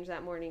bit strange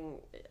that morning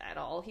at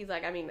all. He's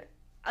like, I mean,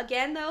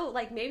 again, though,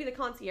 like, maybe the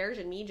concierge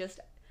and me just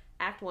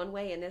act one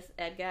way, and this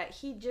Ed guy,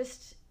 he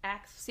just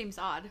acts... Seems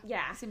odd.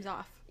 Yeah. Seems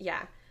off.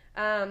 Yeah.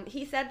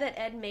 He said that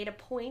Ed made a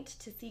point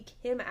to seek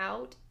him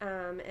out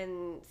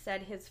and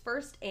said his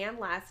first and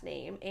last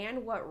name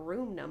and what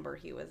room number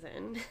he was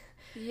in.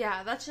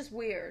 Yeah, that's just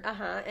weird.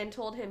 And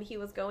told him he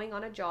was going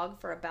on a jog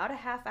for about a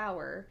half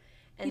hour.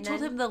 And he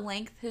told him the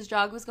length his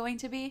jog was going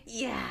to be?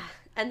 Yeah.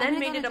 And then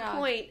made it a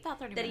point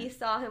that he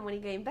saw him when he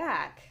came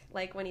back.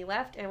 Like, when he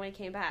left and when he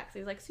came back. So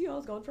he's like, see, I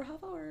was gone for a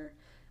half hour.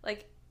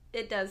 Like,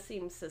 it does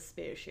seem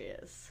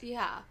suspicious.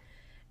 Yeah.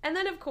 And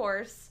then, of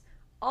course,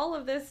 all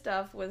of this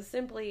stuff was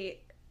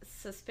simply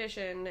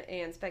suspicion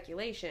and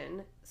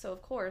speculation. So,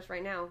 of course,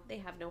 right now, they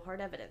have no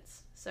hard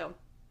evidence. So...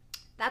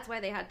 that's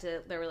why they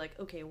were like,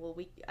 okay, well,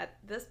 at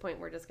this point,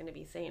 we're just going to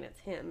be saying it's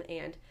him,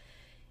 and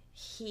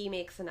he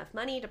makes enough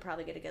money to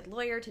probably get a good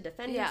lawyer to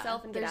defend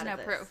himself and get out of this.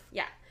 There's no proof.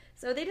 Yeah.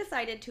 So they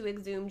decided to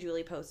exhume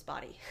Julie Post's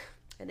body,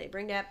 and they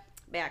bring that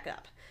back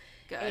up.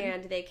 Good.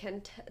 And they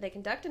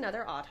conduct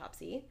another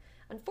autopsy.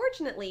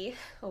 Unfortunately,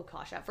 oh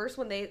gosh, at first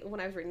when I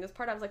was reading this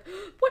part, I was like,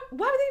 what?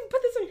 Why would they even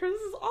put this in here?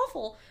 This is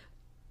awful.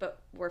 But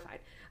we're fine.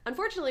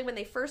 Unfortunately, when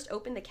they first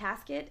opened the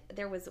casket,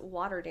 there was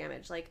water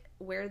damage. Like,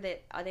 where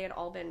they had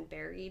all been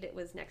buried, it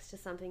was next to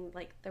something,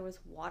 like, there was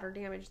water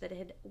damage that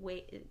had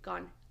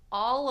gone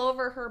all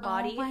over her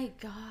body. Oh, my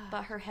God.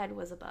 But her head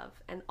was above,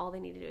 and all they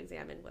needed to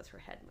examine was her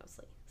head,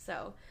 mostly.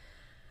 So,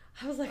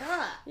 I was like,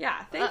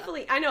 yeah,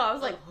 thankfully, I know, I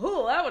was like,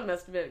 oh, that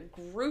must have been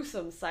a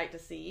gruesome sight to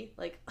see.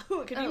 Like,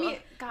 could you mean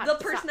the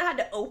person that had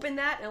to open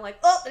that, and like,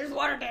 oh, there's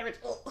water damage.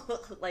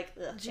 Like,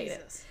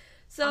 Jesus.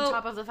 So, on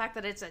top of the fact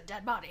that it's a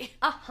dead body.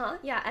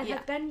 Yeah, and has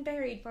been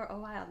buried for a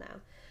while now.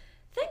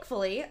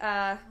 Thankfully,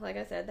 like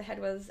I said, the head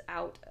was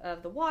out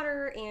of the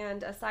water,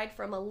 and aside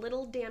from a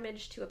little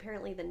damage to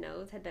apparently the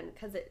nose had been,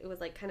 because it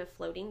was like kind of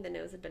floating, the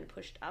nose had been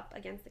pushed up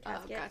against the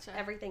casket. Oh, gotcha.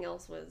 Everything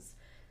else was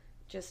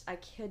just, I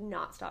could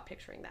not stop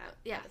picturing that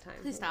at the time.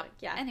 Please stop. Like,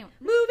 yeah. Anyway.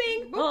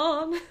 Moving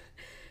on.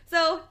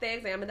 So, they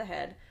examined the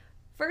head.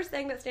 First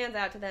thing that stands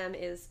out to them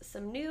is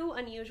some new,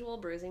 unusual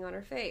bruising on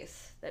her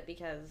face. That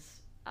because...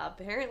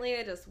 apparently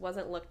it just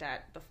wasn't looked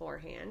at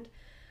beforehand.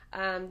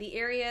 The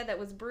area that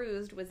was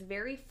bruised was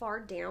very far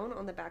down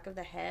on the back of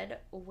the head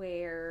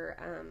where,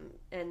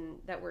 and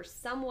that were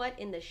somewhat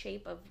in the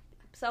shape of,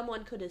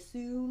 someone could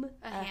assume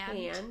a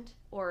hand,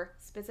 or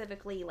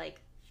specifically like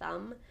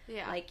thumb,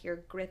 like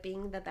you're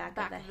gripping the back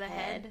of the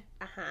head.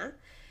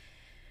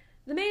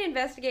 The main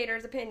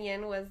investigator's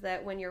opinion was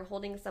that when you're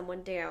holding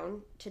someone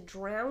down to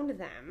drown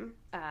them,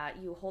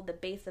 you hold the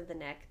base of the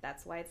neck.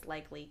 That's what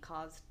likely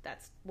caused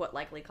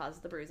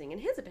the bruising, in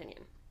his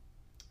opinion.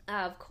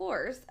 Of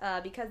course,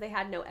 because they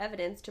had no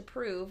evidence to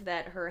prove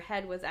that her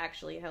head was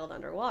actually held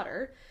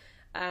underwater,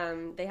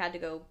 they had to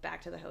go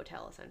back to the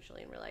hotel,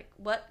 essentially, and were like,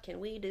 what can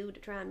we do to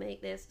try and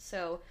make this?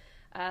 So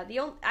at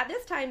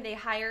this time, they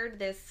hired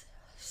this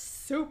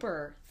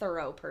super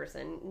thorough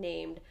person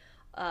named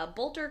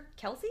Bolter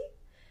Kelsey.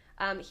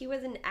 He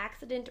was an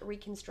accident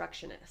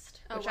reconstructionist,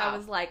 which I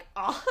was like,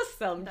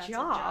 awesome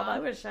job. I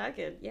wish I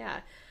could,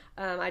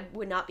 I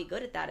would not be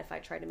good at that if I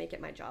tried to make it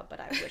my job, but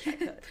I wish I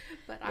could.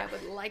 I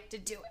would like to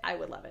do it. I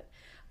would love it.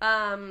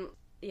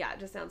 It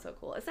just sounds so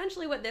cool.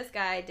 Essentially what this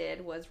guy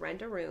did was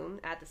rent a room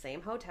at the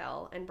same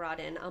hotel and brought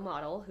in a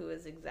model who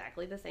is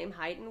exactly the same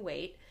height and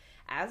weight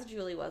as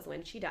Julie was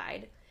when she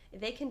died.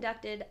 They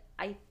conducted,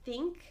 I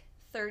think,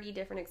 30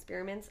 different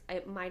experiments.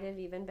 It might have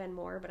even been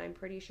more, but I'm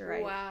pretty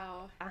sure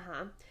Wow.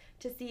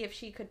 To see if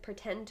she could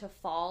pretend to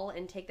fall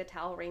and take the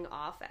towel ring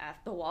off at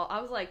the wall.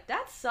 I was like,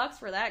 that sucks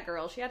for that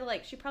girl. She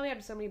probably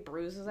had so many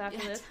bruises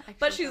after this.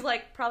 But she's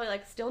probably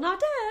still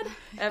not dead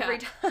every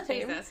time.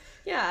 Jesus.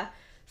 Yeah.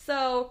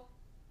 So,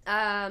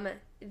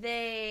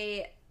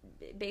 they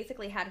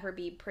basically had her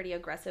be pretty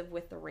aggressive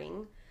with the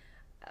ring.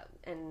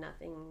 And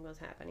nothing was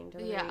happening to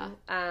the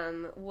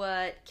ring.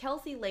 What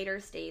Kelsey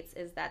later states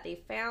is that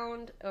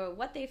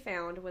what they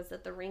found was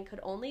that the ring could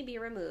only be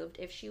removed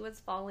if she was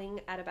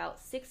falling at about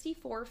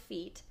 64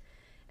 feet.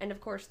 And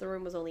of course, the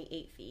room was only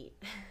 8 feet.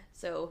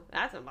 So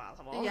that's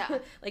impossible. Yeah.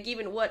 She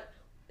was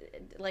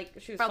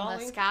from falling.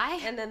 The sky?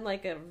 And then,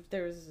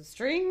 there was a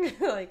string.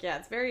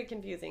 It's very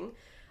confusing.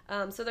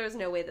 So there was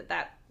no way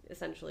that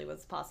essentially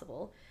was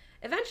possible.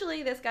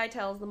 Eventually, this guy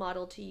tells the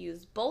model to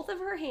use both of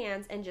her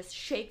hands and just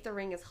shake the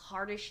ring as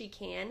hard as she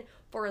can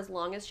for as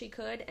long as she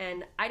could.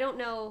 And I don't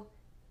know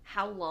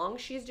how long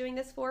she's doing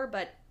this for,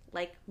 but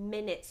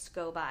minutes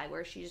go by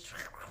where she's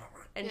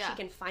and she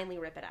can finally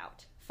rip it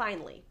out.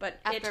 Finally.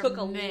 But it took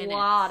a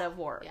lot of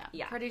work.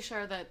 Yeah. Pretty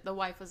sure that the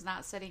wife was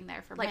not sitting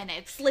there for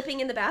minutes. Slipping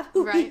in the bath.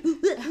 Right.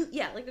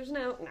 There's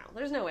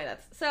no way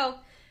that's... So,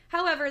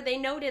 however, they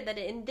noted that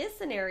in this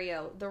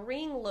scenario, the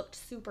ring looked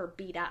super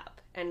beat up.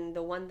 And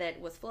the one that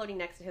was floating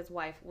next to his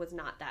wife was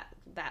not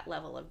that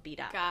level of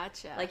beat up.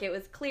 Gotcha. It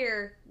was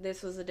clear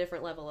this was a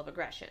different level of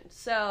aggression.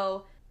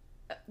 So,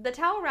 the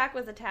towel rack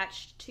was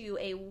attached to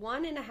a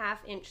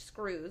 1.5-inch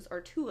screws,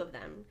 or 2 of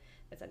them,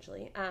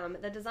 essentially.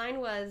 The design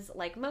was,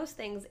 like most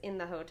things in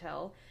the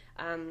hotel,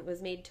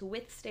 was made to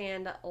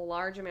withstand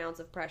large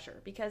amounts of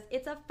pressure. Because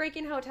it's a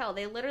freaking hotel.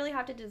 They literally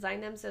have to design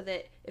them so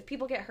that if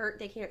people get hurt,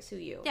 they can't sue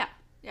you. Yeah,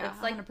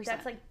 100%.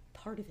 That's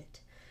part of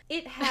it.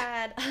 It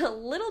had a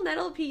little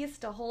metal piece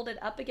to hold it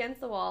up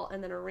against the wall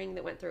and then a ring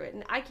that went through it.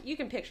 And you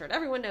can picture it.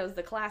 Everyone knows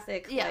the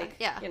classic,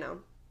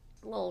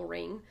 little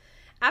ring.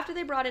 After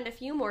they brought in a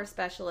few more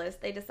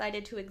specialists, they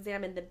decided to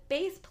examine the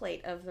base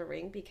plate of the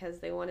ring because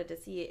they wanted to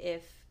see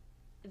if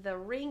the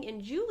ring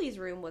in Julie's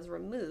room was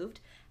removed,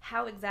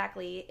 how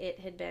exactly it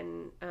had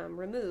been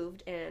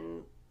removed,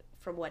 and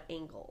from what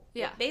angle.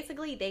 Yeah.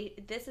 Basically,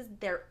 this is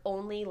their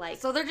only,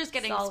 So they're just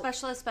getting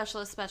specialist.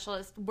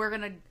 We're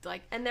gonna,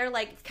 And they're,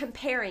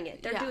 comparing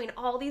it. They're doing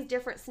all these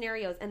different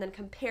scenarios and then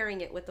comparing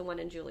it with the one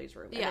in Julie's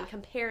room. And then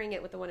comparing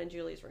it with the one in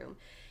Julie's room.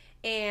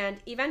 And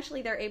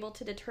eventually they're able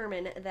to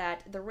determine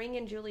that the ring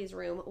in Julie's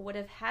room would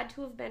have had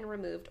to have been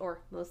removed,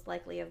 or most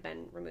likely have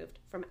been removed,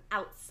 from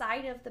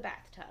outside of the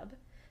bathtub.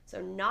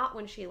 So not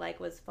when she,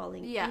 was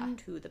falling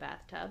into the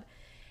bathtub.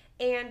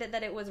 And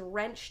that it was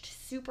wrenched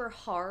super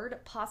hard,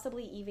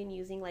 possibly even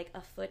using,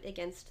 a foot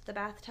against the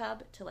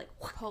bathtub to,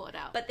 pull it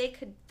out. But they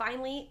could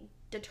finally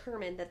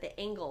determine that the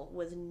angle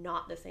was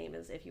not the same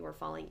as if you were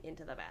falling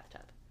into the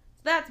bathtub.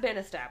 So that's been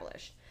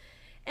established.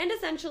 And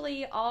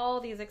essentially,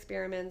 all these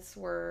experiments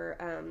were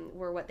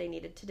what they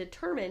needed to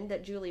determine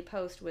that Julie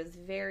Post was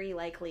very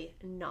likely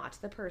not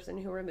the person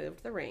who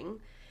removed the ring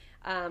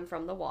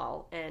from the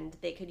wall. And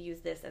they could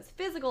use this as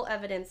physical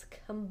evidence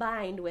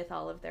combined with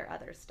all of their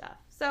other stuff.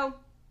 So...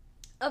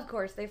 Of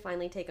course, they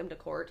finally take him to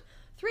court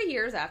 3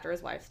 years after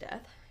his wife's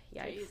death.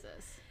 Yikes.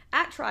 Jesus.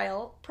 At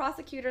trial,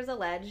 prosecutors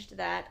alleged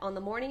that on the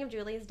morning of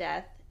Julie's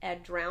death,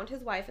 Ed drowned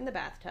his wife in the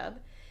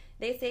bathtub.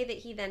 They say that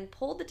he then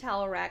pulled the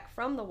towel rack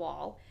from the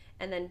wall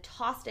and then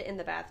tossed it in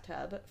the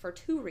bathtub for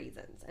 2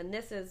 reasons. And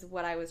this is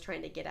what I was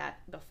trying to get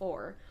at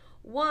before.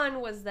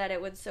 One was that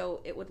it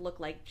would look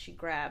like she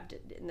grabbed,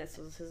 and this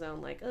was his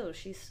own,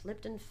 she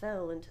slipped and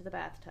fell into the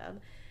bathtub.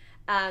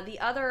 The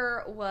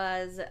other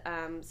was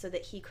so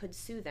that he could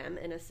sue them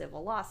in a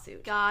civil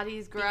lawsuit. God,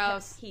 he's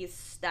gross.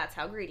 That's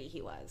how greedy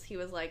he was. He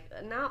was like,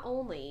 not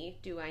only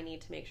do I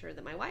need to make sure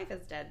that my wife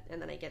is dead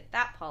and then I get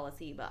that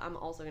policy, but I'm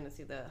also going to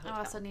sue the hotel. I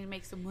also need to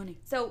make some money.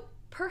 So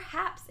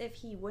perhaps if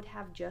he would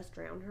have just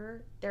drowned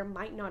her, there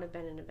might not have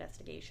been an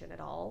investigation at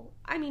all.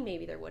 I mean,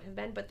 maybe there would have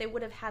been, but they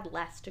would have had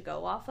less to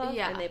go off of,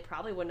 and they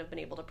probably wouldn't have been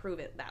able to prove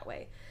it that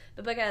way.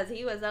 But because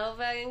he was so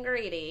fucking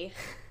greedy...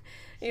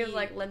 He was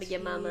like, let me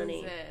get my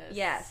money.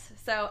 Yes.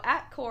 So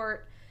at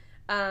court,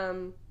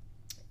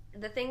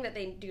 the thing that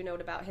they do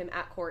note about him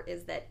at court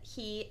is that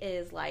he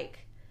is like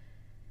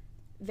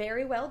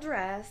very well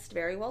dressed,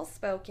 very well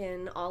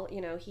spoken. All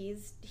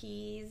he's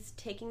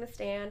taking the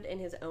stand in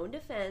his own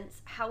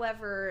defense.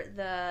 However,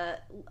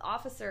 that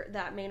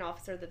main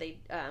officer that they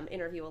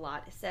interview a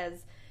lot,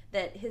 says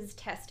that his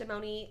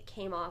testimony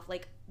came off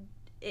like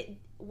it.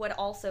 What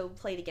also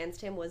played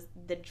against him was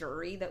the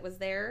jury that was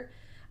there.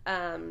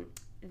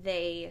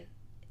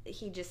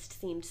 He just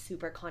seemed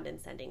super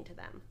condescending to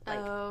them,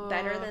 like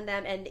better than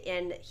them, and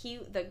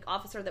the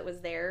officer that was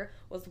there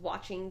was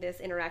watching this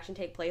interaction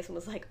take place and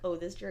was like, oh,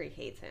 this jury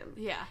hates him.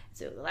 Yeah.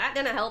 So that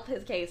didn't help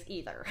his case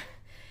either.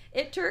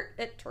 It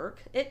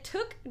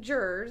took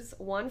jurors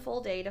one full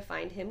day to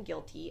find him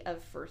guilty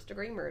of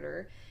first-degree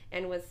murder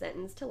and was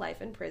sentenced to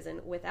life in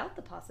prison without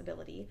the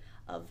possibility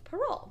of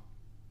parole.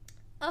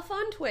 A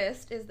fun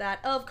twist is that,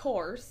 of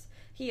course,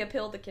 he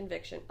appealed the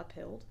conviction.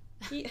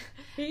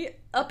 He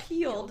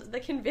appealed the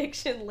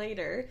conviction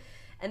later,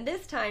 and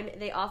this time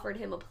they offered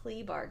him a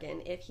plea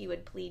bargain. If he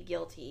would plead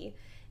guilty,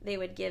 they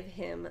would give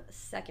him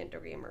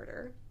second-degree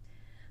murder.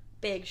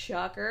 Big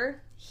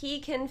shocker. He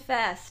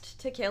confessed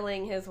to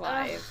killing his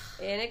wife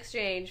in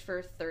exchange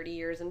for 30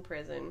 years in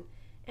prison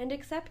and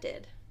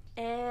accepted.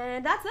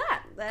 And that's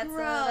that.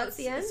 That's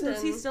the end. So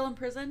is he still in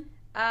prison?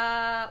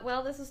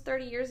 Well, this is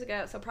 30 years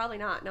ago, so probably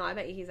not. No, I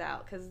bet he's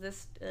out, because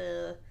this,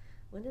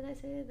 when did I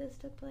say this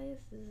took place?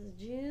 This is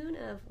June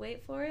of,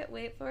 wait for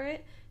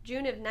it,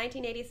 June of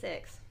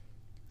 1986.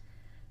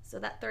 So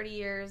that 30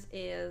 years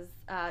is,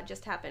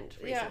 just happened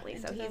recently,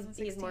 so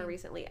he's more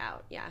recently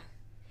out, yeah.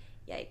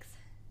 Yikes.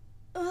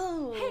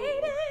 Oh.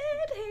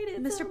 Hate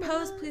it Mr. so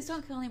Post, much. please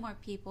don't kill any more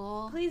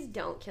people. Please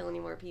don't kill any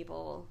more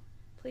people.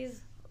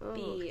 Please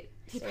He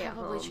stay at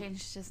probably home.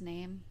 changed his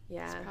name.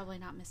 Yeah. He's probably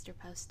not Mr.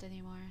 Post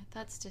anymore.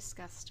 That's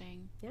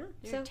disgusting. Yeah.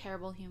 You're a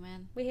terrible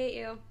human. We hate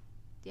you.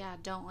 Yeah,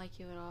 don't like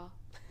you at all.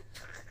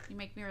 You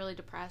make me really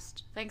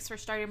depressed. Thanks for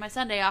starting my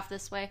Sunday off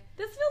this way.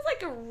 This feels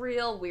like a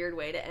real weird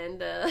way to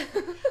end a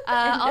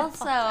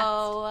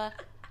also,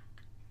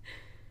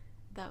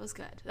 that was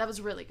good. That was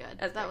really good.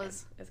 That's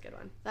a good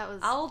one. That was.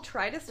 I'll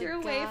try to steer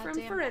away from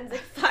Forensic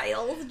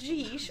Files.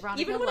 Geesh.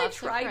 Veronica Even when I loves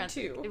her tried friends.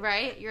 to.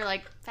 Right? You're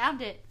like, found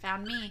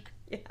me.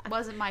 Yeah.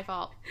 Wasn't my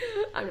fault.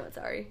 I'm not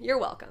sorry. You're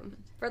welcome.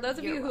 For those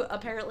of You're you who welcome.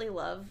 apparently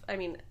love, I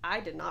mean, I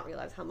did not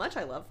realize how much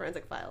I love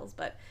Forensic Files,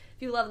 but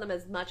if you love them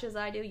as much as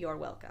I do, you're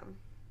welcome.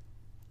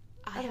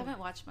 I haven't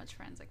watched much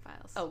Forensic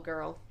Files. Oh,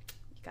 girl.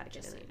 You gotta get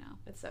Just in so it. you know.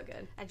 It's so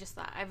good. I just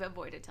thought I've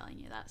avoided telling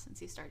you that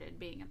since you started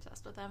being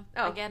obsessed with them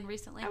again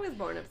recently. I was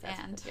born obsessed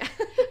And with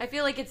it. I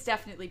feel like it's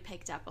definitely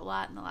picked up a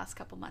lot in the last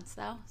couple months,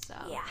 though. So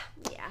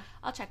Yeah.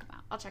 I'll check them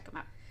out.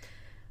 All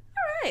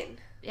right.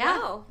 Yeah.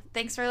 Well,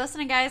 Thanks for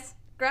listening, guys.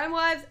 Grime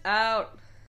Wives out.